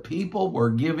that the people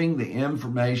were giving the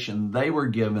information they were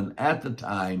given at the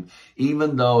time,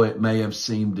 even though it may have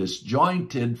seemed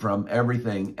disjointed from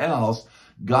everything else.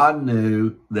 God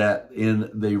knew that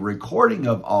in the recording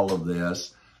of all of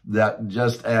this, that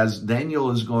just as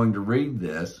Daniel is going to read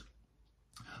this,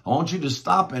 I want you to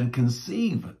stop and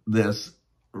conceive this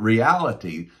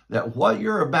reality that what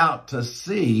you're about to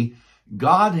see,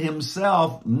 God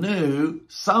himself knew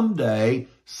someday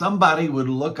somebody would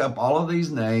look up all of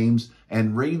these names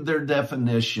and read their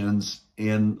definitions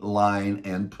in line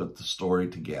and put the story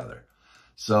together.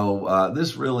 So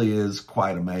this really is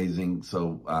quite amazing.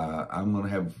 So I'm going to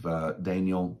have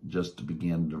Daniel just to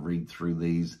begin to read through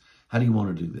these. How do you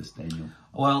want to do this, Daniel?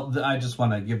 Well, I just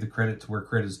want to give the credit to where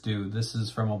credit is due. This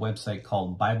is from a website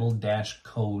called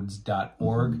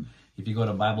bible-codes.org. If you go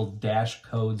to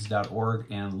bible-codes.org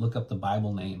and look up the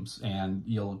Bible names, and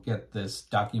you'll get this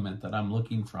document that I'm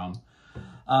looking from.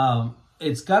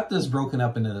 It's got this broken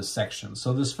up into the sections.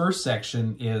 So this first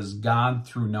section is God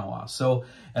through Noah. So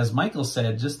as Michael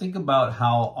said, just think about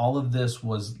how all of this is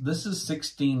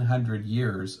 1,600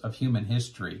 years of human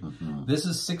history. This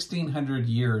is 1,600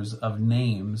 years of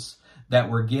names that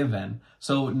were given.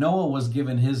 So Noah was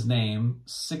given his name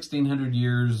 1,600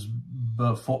 years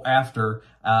after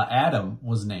Adam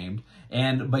was named,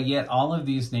 but yet all of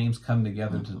these names come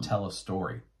together to tell a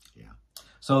story. Yeah.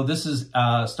 So this is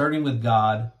starting with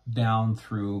God down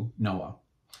through Noah.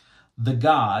 The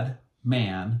God,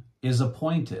 man, is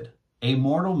appointed. A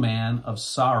mortal man of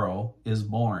sorrow is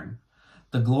born.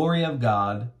 The glory of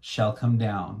God shall come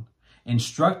down,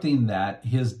 instructing that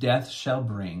his death shall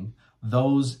bring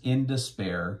those in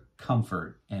despair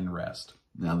comfort and rest.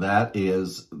 Now that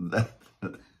is...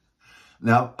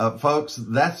 Now, folks,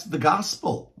 that's the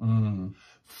gospel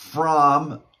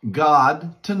from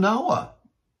God to Noah.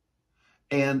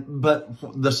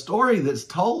 But the story that's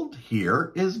told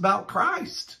here is about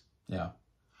Christ. Yeah.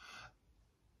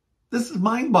 This is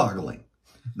mind-boggling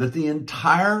that the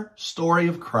entire story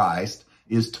of Christ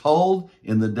is told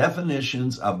in the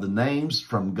definitions of the names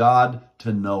from God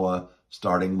to Noah,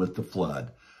 starting with the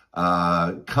flood.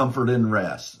 Comfort and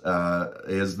rest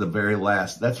is the very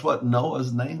last. That's what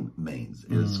Noah's name means,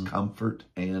 is comfort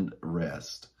and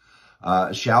rest.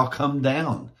 Shall come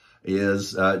down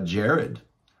is Jared.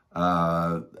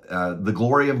 The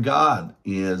glory of God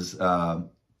is,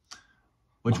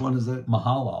 which one is that?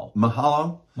 Mahalo.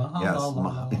 Mahalo?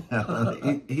 Mahalo.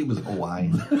 Yes. He was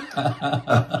Hawaiian.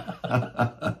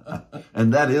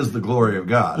 And that is the glory of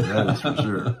God. That is for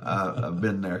sure. I've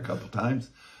been there a couple times.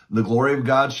 The glory of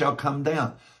God shall come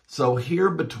down. So here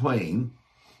between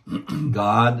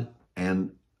God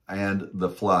and the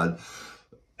flood,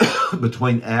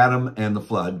 between Adam and the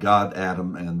flood, God,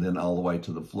 Adam, and then all the way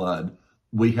to the flood,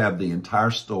 we have the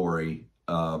entire story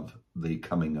of the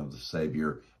coming of the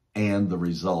Savior and the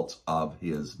results of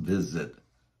his visit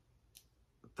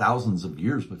thousands of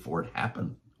years before it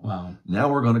happened. Wow. Now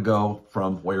we're going to go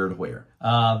from where to where?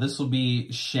 This will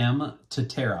be Shem to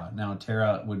Terah. Now,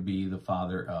 Terah would be the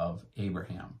father of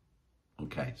Abraham.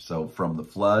 Okay, so from the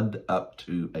flood up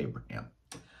to Abraham.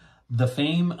 The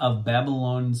fame of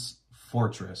Babylon's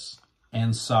fortress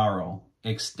and sorrow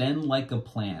extend like a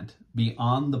plant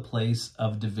beyond the place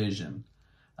of division,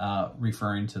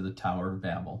 referring to the Tower of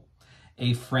Babel.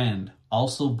 A friend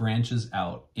also branches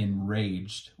out,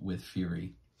 enraged with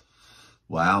fury.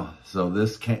 Wow. So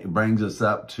this brings us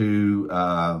up to,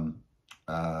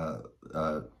 that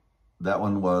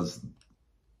one was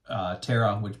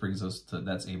Terah, which brings us to,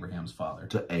 that's Abraham's father.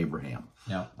 To Abraham.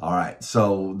 Yeah. All right.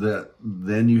 So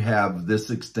then you have this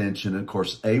extension. Of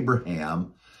course,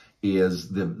 Abraham is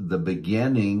the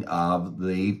beginning of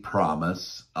the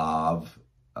promise of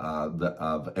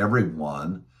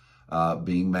everyone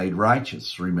being made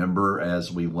righteous. Remember,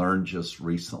 as we learned just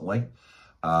recently,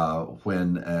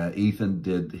 when Ethan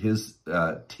did his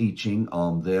teaching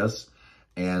on this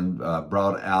and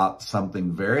brought out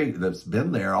something that's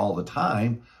been there all the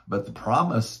time, but the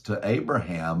promise to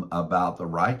Abraham about the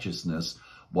righteousness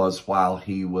was while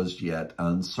he was yet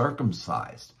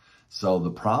uncircumcised. So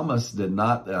the promise did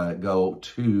not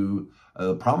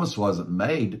the promise wasn't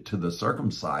made to the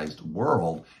circumcised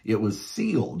world. It was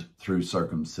sealed through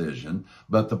circumcision,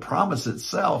 but the promise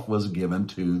itself was given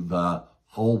to the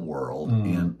whole world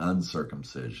in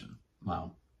uncircumcision.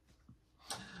 Wow.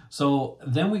 So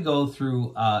then we go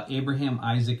through Abraham,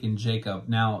 Isaac, and Jacob.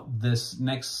 Now, this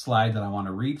next slide that I want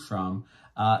to read from,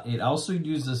 it also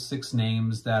uses 6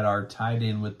 names that are tied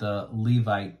in with the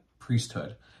Levite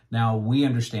priesthood. Now, we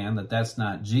understand that that's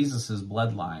not Jesus's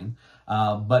bloodline,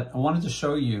 but I wanted to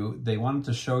show you, they wanted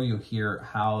to show you here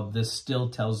how this still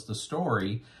tells the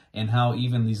story and how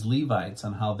even these Levites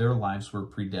and how their lives were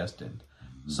predestined.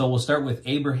 So we'll start with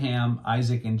Abraham,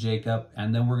 Isaac, and Jacob,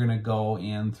 and then we're going to go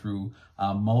in through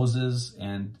Moses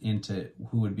and into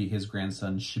who would be his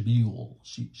grandson, Shebuel.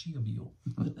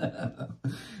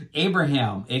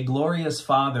 Abraham, a glorious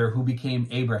father who became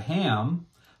Abraham,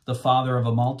 the father of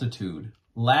a multitude,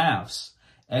 laughs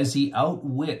as he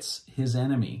outwits his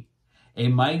enemy. A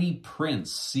mighty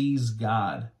prince sees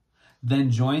God,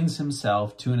 then joins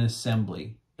himself to an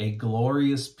assembly, a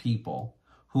glorious people,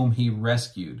 whom he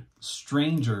rescued,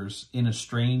 strangers in a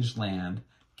strange land,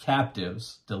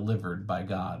 captives delivered by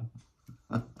God.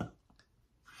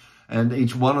 And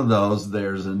each one of those,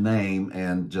 there's a name,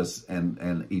 and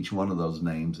each one of those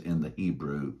names in the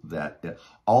Hebrew, that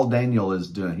all Daniel is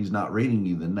doing, he's not reading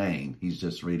you the name, he's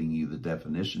just reading you the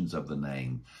definitions of the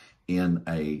name in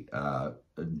a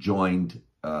joined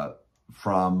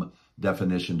from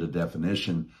definition to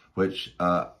definition, which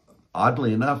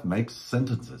oddly enough makes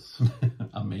sentences.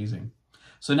 Amazing.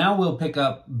 So now we'll pick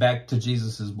up back to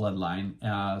Jesus's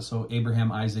bloodline. So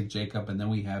Abraham, Isaac, Jacob, and then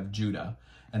we have Judah.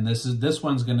 And this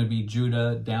one's going to be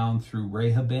Judah down through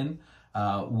Rehoboam,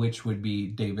 which would be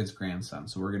David's grandson.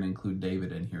 So we're going to include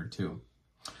David in here too.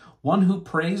 One who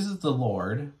praises the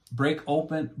Lord breaks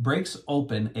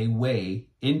open a way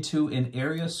into an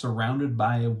area surrounded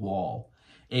by a wall,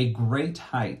 a great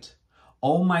height.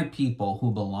 O my people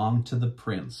who belong to the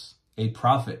prince, a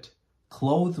prophet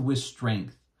clothed with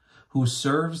strength, who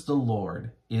serves the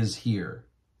Lord, is here.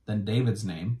 Then David's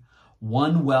name,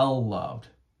 one well-loved,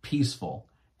 peaceful,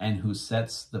 and who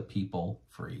sets the people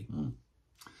free.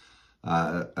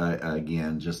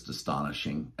 Again, just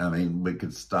astonishing. I mean, we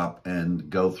could stop and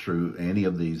go through any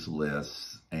of these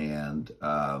lists and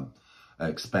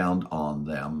expound on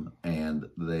them. And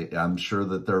I'm sure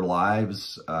that their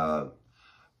lives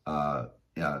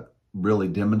really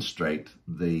demonstrate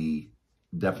the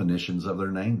definitions of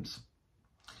their names.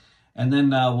 And then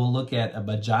we'll look at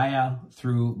Abijah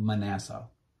through Manasseh.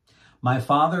 My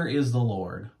father is the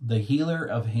Lord, the healer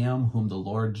of him whom the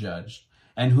Lord judged,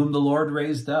 and whom the Lord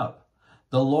raised up.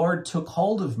 The Lord took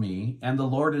hold of me, and the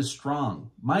Lord is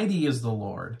strong. Mighty is the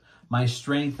Lord. My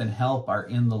strength and help are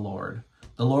in the Lord.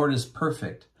 The Lord is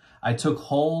perfect. I took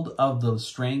hold of the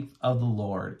strength of the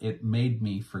Lord. It made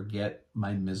me forget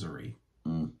my misery.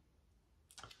 Mm.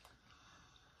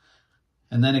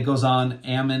 And then it goes on,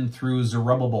 Ammon through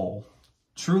Zerubbabel.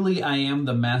 Truly I am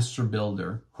the master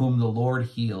builder, whom the Lord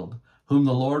healed, whom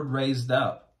the Lord raised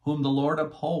up, whom the Lord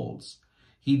upholds.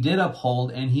 He did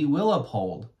uphold, and he will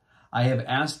uphold. I have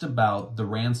asked about the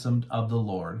ransomed of the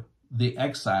Lord, the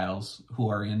exiles who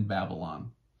are in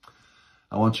Babylon.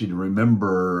 I want you to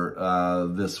remember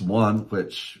this one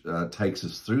which takes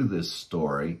us through this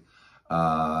story.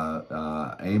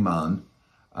 Ammon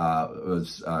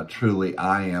was truly,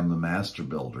 I am the master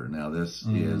builder. Now this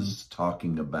is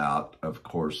talking about, of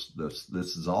course, this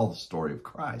is all the story of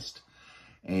Christ.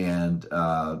 And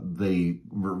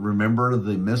remember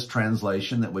the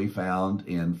mistranslation that we found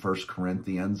in 1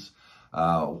 Corinthians,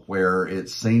 where it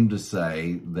seemed to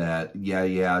say that,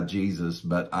 yeah, Jesus,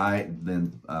 but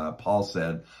then Paul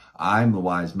said, I'm the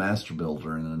wise master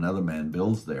builder, and another man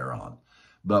builds thereon.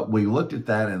 But we looked at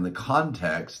that in the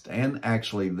context, and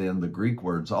actually then the Greek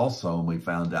words also, and we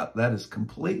found out that is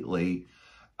completely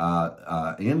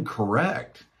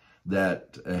incorrect,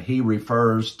 that he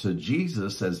refers to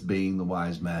Jesus as being the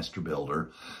wise master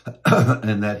builder,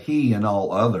 and that he and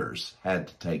all others had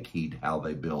to take heed how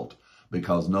they built,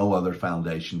 because no other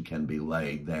foundation can be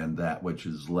laid than that which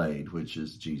is laid, which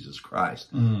is Jesus Christ,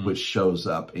 which shows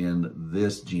up in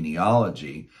this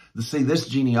genealogy. See, this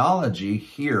genealogy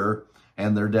here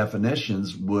and their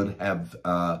definitions would have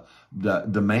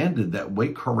demanded that we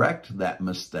correct that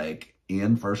mistake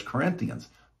in 1 Corinthians,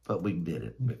 but we did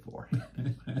it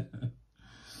beforehand.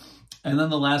 And then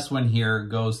the last one here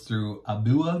goes through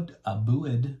Abuad,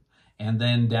 and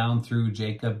then down through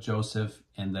Jacob, Joseph,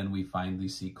 and then we finally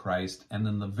see Christ. And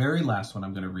then the very last one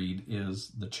I'm going to read is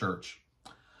the church.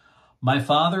 My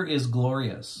Father is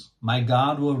glorious. My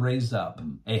God will raise up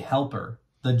a helper.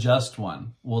 The just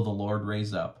one will the Lord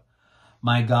raise up.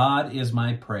 My God is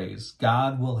my praise.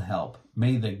 God will help.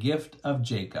 May the gift of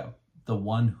Jacob, the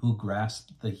one who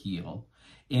grasped the heel,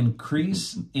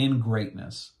 increase in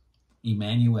greatness.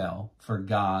 Emmanuel, for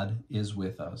God is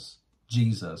with us.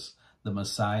 Jesus, the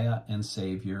Messiah and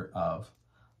Savior of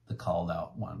the called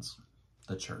out ones,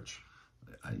 the church.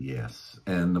 Yes.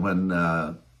 And when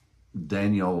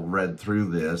Daniel read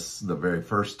through this the very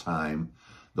first time,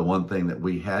 the one thing that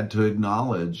we had to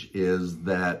acknowledge is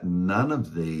that none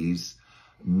of these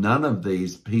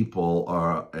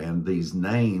people and these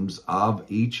names of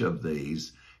each of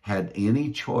these had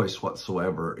any choice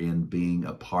whatsoever in being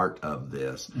a part of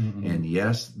this. And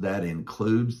yes, that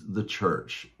includes the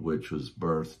church, which was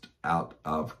birthed out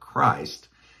of Christ.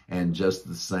 And just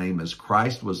the same as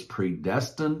Christ was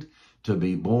predestined to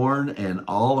be born and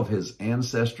all of his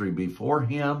ancestry before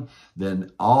him,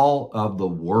 then all of the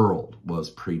world was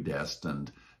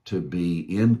predestined to be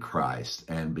in Christ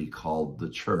and be called the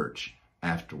church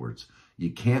afterwards.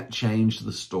 You can't change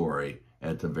the story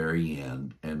at the very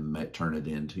end and turn it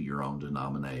into your own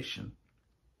denomination.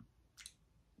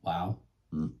 Wow.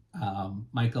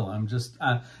 Michael, I'm just,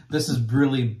 this has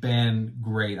really been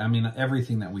great. I mean,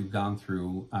 everything that we've gone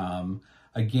through,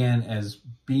 again, as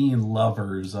being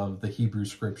lovers of the Hebrew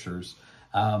scriptures,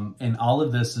 and all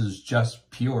of this is just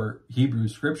pure Hebrew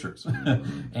scriptures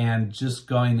and just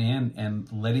going in and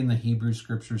letting the Hebrew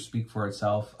scriptures speak for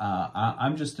itself.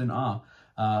 I'm just in awe.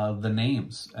 The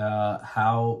names,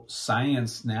 how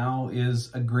science now is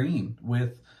agreeing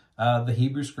with the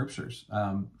Hebrew scriptures.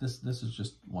 This is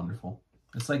just wonderful.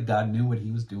 It's like God knew what he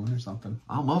was doing or something.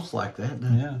 Almost like that.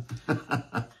 Yeah.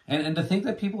 And to think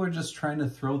that people are just trying to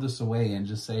throw this away and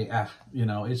just say,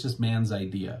 it's just man's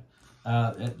idea.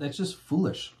 That's just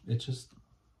foolish. It's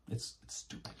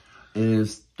stupid. It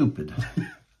is stupid.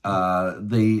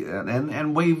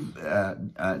 We've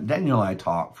Daniel and I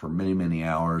talk for many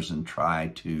hours and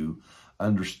try to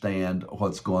understand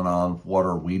what's going on. What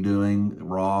are we doing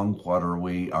wrong?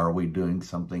 Are we doing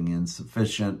something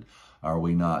insufficient? Are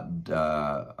we not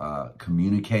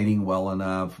communicating well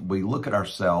enough? We look at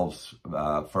ourselves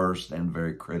first and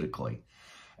very critically.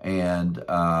 And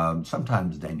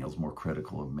sometimes Daniel's more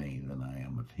critical of me than I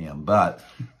am of him, but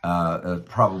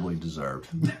probably deserved.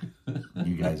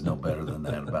 You guys know better than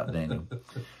that about Daniel.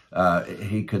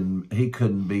 He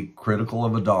couldn't be critical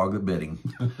of a dog that bit him.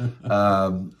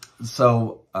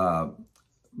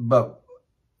 But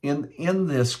in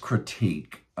this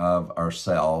critique of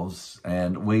ourselves,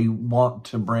 and we want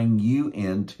to bring you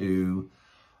into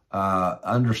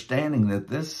understanding that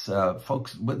this,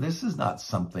 folks, this is not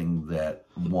something that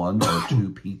one or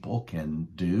two people can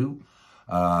do.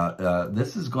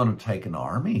 This is going to take an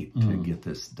army to get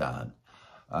this done.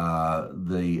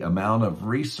 The amount of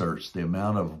research, the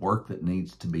amount of work that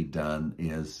needs to be done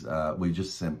is, we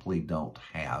just simply don't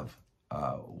have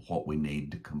what we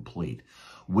need to complete.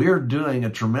 We're doing a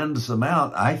tremendous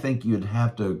amount. I think you'd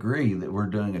have to agree that we're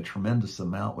doing a tremendous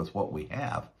amount with what we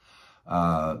have.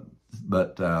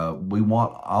 But we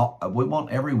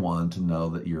want everyone to know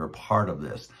that you're a part of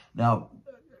this. Now,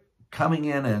 coming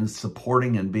in and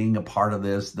supporting and being a part of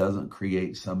this doesn't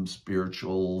create some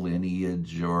spiritual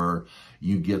lineage or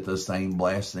you get the same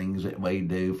blessings that we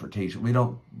do for teaching. We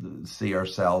don't see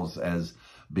ourselves as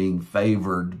being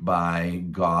favored by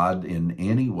God in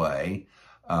any way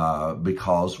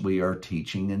because we are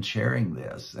teaching and sharing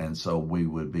this. And so we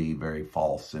would be very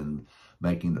false in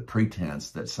making the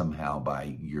pretense that somehow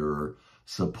by your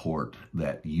support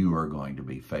that you are going to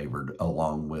be favored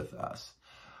along with us.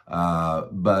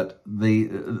 But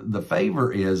the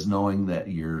favor is knowing that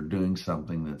you're doing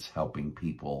something that's helping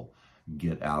people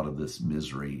get out of this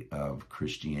misery of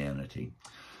Christianity.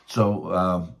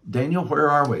 So, Daniel, where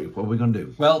are we? What are we going to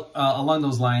do? Well, along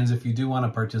those lines, if you do want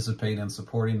to participate in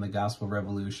supporting the Gospel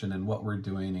Revolution and what we're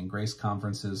doing in Grace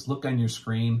Conferences, look on your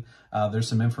screen. There's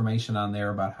some information on there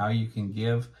about how you can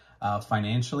give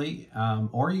financially.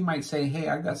 Or you might say, hey,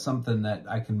 I've got something that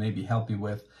I can maybe help you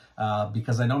with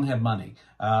because I don't have money.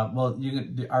 Well,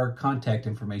 our contact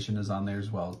information is on there as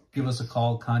well. Give us a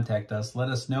call, contact us. Let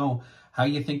us know how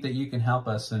you think that you can help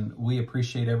us, and we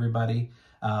appreciate everybody.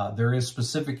 There is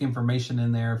specific information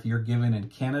in there if you're giving in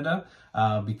Canada,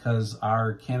 because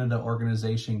our Canada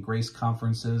organization, Grace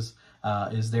Conferences,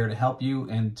 is there to help you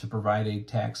and to provide a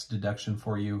tax deduction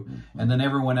for you. Mm-hmm. And then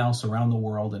everyone else around the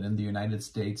world and in the United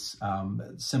States,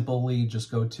 simply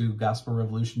just go to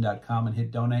gospelrevolution.com and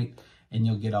hit donate, and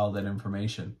you'll get all that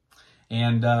information.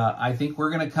 And I think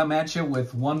we're going to come at you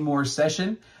with one more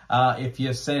session. If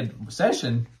you said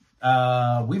session,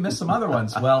 we missed some other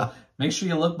ones. Well, make sure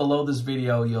you look below this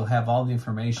video. You'll have all the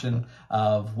information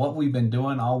of what we've been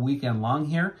doing all weekend long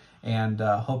here. And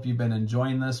hope you've been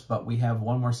enjoying this. But we have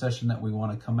one more session that we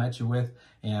want to come at you with.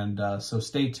 And so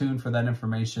stay tuned for that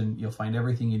information. You'll find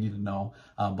everything you need to know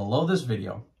below this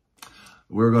video.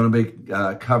 We're going to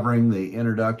be covering the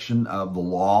introduction of the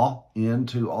law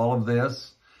into all of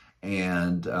this,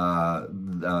 and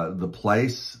the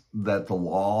place that the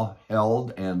law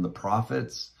held and the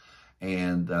prophets.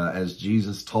 And as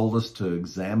Jesus told us to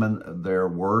examine their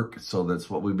work, so that's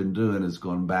what we've been doing, is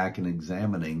going back and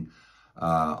examining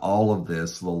all of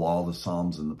this, the law, the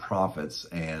Psalms, and the prophets.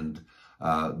 And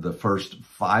the first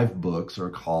 5 books are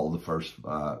called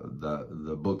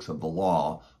the books of the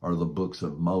law, or the books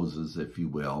of Moses, if you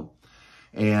will.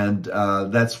 And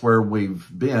that's where we've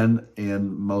been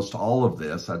in most all of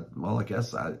this. I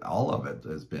guess all of it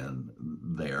has been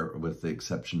there, with the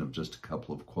exception of just a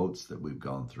couple of quotes that we've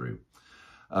gone through.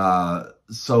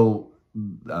 So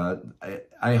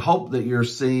I hope that you're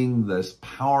seeing this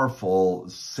powerful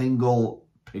single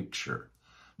picture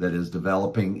that is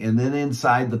developing. And then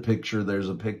inside the picture, there's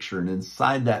a picture. And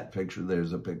inside that picture,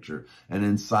 there's a picture. And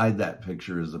inside that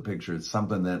picture is a picture. It's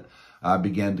something that I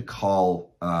began to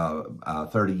call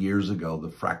 30 years ago the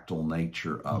fractal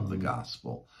nature of the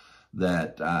gospel.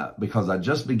 That because I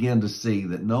just began to see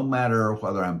that no matter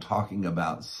whether I'm talking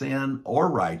about sin or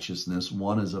righteousness,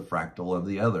 one is a fractal of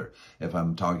the other. If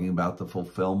I'm talking about the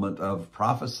fulfillment of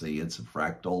prophecy, it's a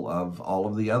fractal of all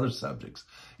of the other subjects.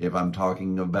 If I'm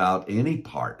talking about any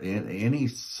part, any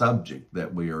subject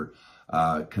that we are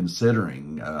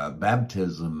considering,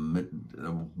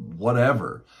 baptism,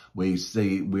 whatever, we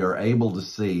are able to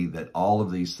see that all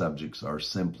of these subjects are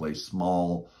simply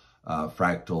small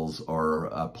fractals, or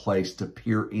a place to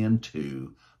peer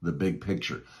into the big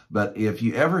picture. But if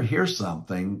you ever hear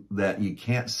something that you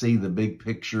can't see the big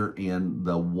picture in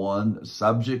the one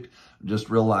subject,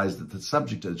 just realize that the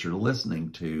subject that you're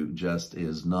listening to just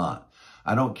is not.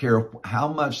 I don't care how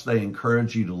much they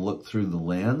encourage you to look through the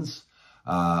lens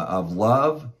of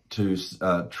love to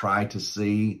try to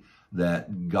see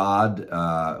that God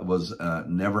was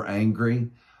never angry.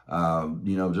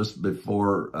 Just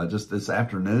before, just this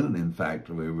afternoon, in fact,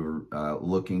 we were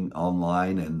looking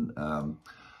online, and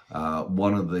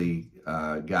one of the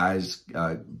guys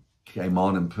came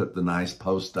on and put the nice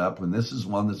post up, and this is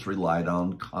one that's relied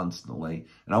on constantly.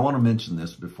 And I want to mention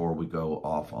this before we go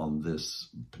off on this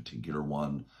particular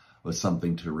one, with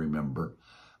something to remember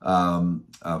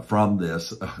from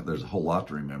this. There's a whole lot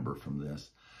to remember from this.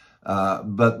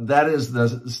 But that is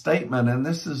the statement, and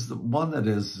this is the one that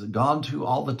is gone to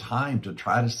all the time, to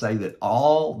try to say that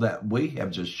all that we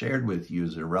have just shared with you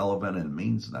is irrelevant and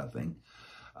means nothing.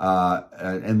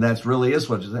 And that's really is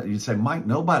what you'd say, Mike,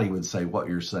 nobody would say what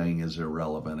you're saying is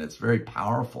irrelevant. It's very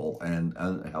powerful and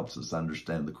helps us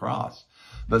understand the cross.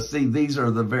 But see, these are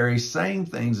the very same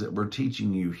things that we're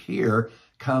teaching you here,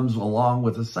 comes along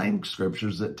with the same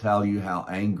scriptures that tell you how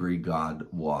angry God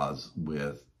was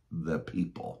with the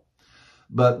people.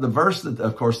 But the verse that,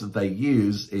 of course, that they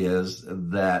use is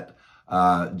that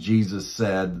Jesus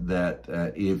said that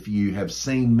if you have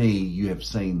seen me, you have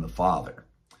seen the Father.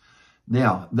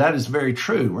 Now, that is very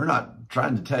true. We're not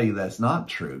trying to tell you that's not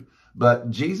true.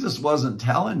 But Jesus wasn't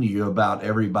telling you about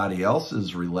everybody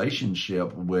else's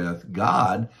relationship with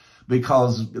God,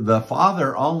 because the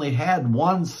Father only had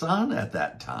one Son at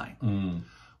that time.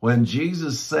 When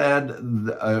Jesus said,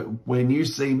 when you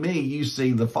see me, you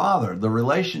see the Father. The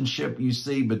relationship you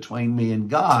see between me and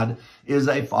God is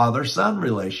a father-son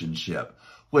relationship,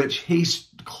 which he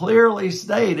clearly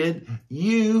stated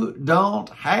you don't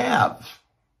have.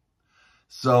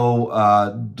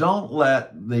 So don't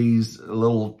let these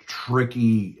little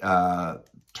tricky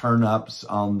turn-ups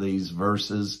on these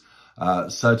verses,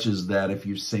 such as that if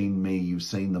you've seen me, you've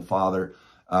seen the Father,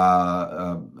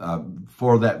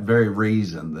 for that very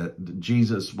reason, that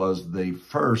Jesus was the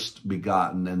first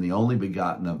begotten and the only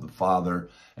begotten of the Father.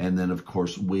 And then, of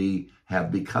course, we have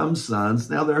become sons.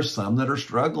 Now, there are some that are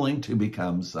struggling to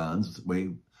become sons.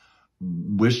 We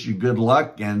wish you good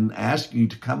luck and ask you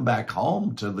to come back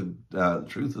home to the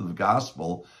truth of the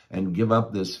gospel and give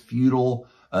up this futile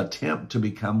attempt to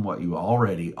become what you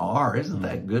already are. Isn't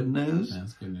that good news?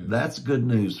 That's good news. That's good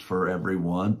news for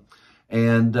everyone.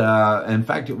 And in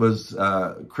fact, it was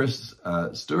Chris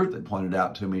Stewart that pointed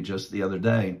out to me just the other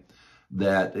day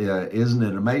that isn't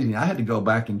it amazing? I had to go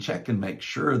back and check and make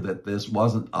sure that this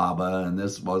wasn't Abba and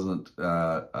this wasn't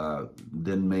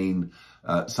didn't mean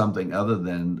something other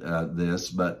than this,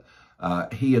 but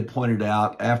he had pointed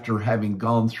out, after having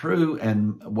gone through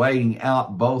and weighing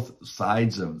out both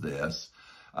sides of this,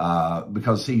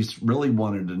 because he's really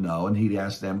wanted to know, and he'd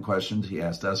asked them questions, he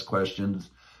asked us questions,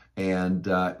 and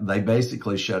they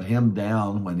basically shut him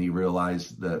down when he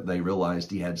realized that they realized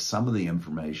he had some of the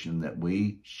information that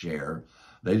we share.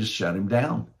 They just shut him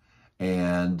down.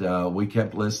 And we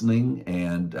kept listening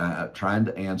and trying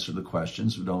to answer the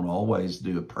questions. We don't always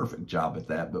do a perfect job at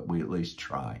that, but we at least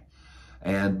try.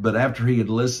 But after he had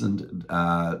listened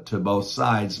to both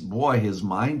sides, boy, his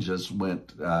mind just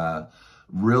went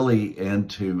really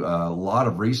into a lot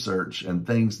of research and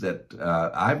things that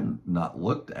I've not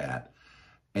looked at.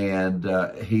 And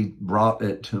he brought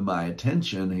it to my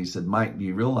attention. He said, Mike, do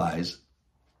you realize,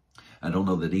 I don't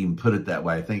know that he even put it that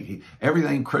way. I think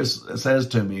everything Chris says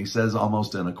to me, he says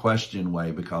almost in a question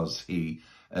way, because he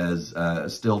is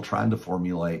still trying to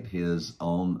formulate his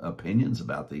own opinions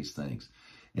about these things.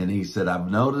 And he said, I've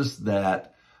noticed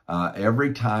that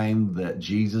every time that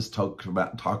Jesus talked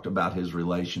about his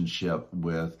relationship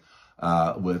with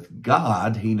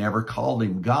God, he never called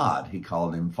him God. He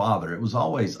called him Father. It was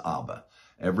always Abba.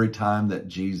 Every time that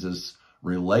Jesus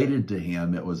related to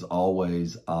him, it was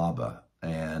always Abba.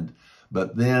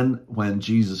 But then when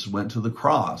Jesus went to the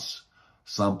cross,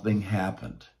 something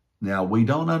happened. Now, we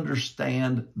don't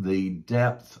understand the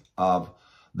depth of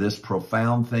this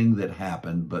profound thing that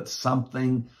happened, but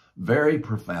something very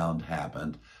profound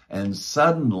happened. And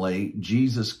suddenly,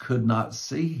 Jesus could not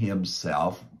see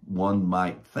himself, one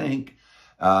might think,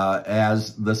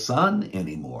 as the Son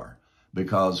anymore.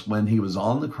 Because when he was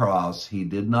on the cross, he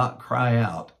did not cry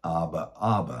out, Abba,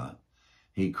 Abba.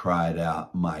 He cried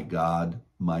out, my God,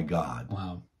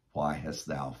 wow, why hast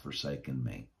thou forsaken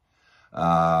me?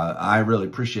 I really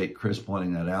appreciate Chris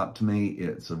pointing that out to me.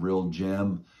 It's a real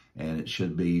gem, and it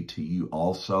should be to you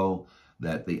also,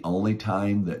 that the only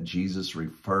time that Jesus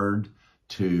referred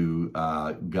to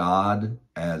God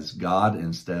as God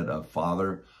instead of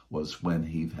Father was when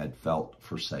he had felt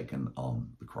forsaken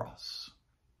on the cross.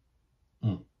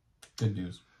 Good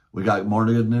news. We got more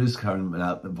good news coming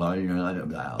out. And let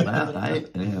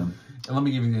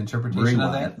me give you the interpretation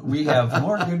of that. We have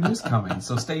more good news coming,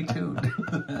 so stay tuned.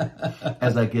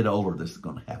 As I get older, this is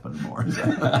going to happen more.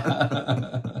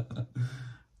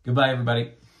 Goodbye,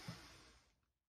 everybody.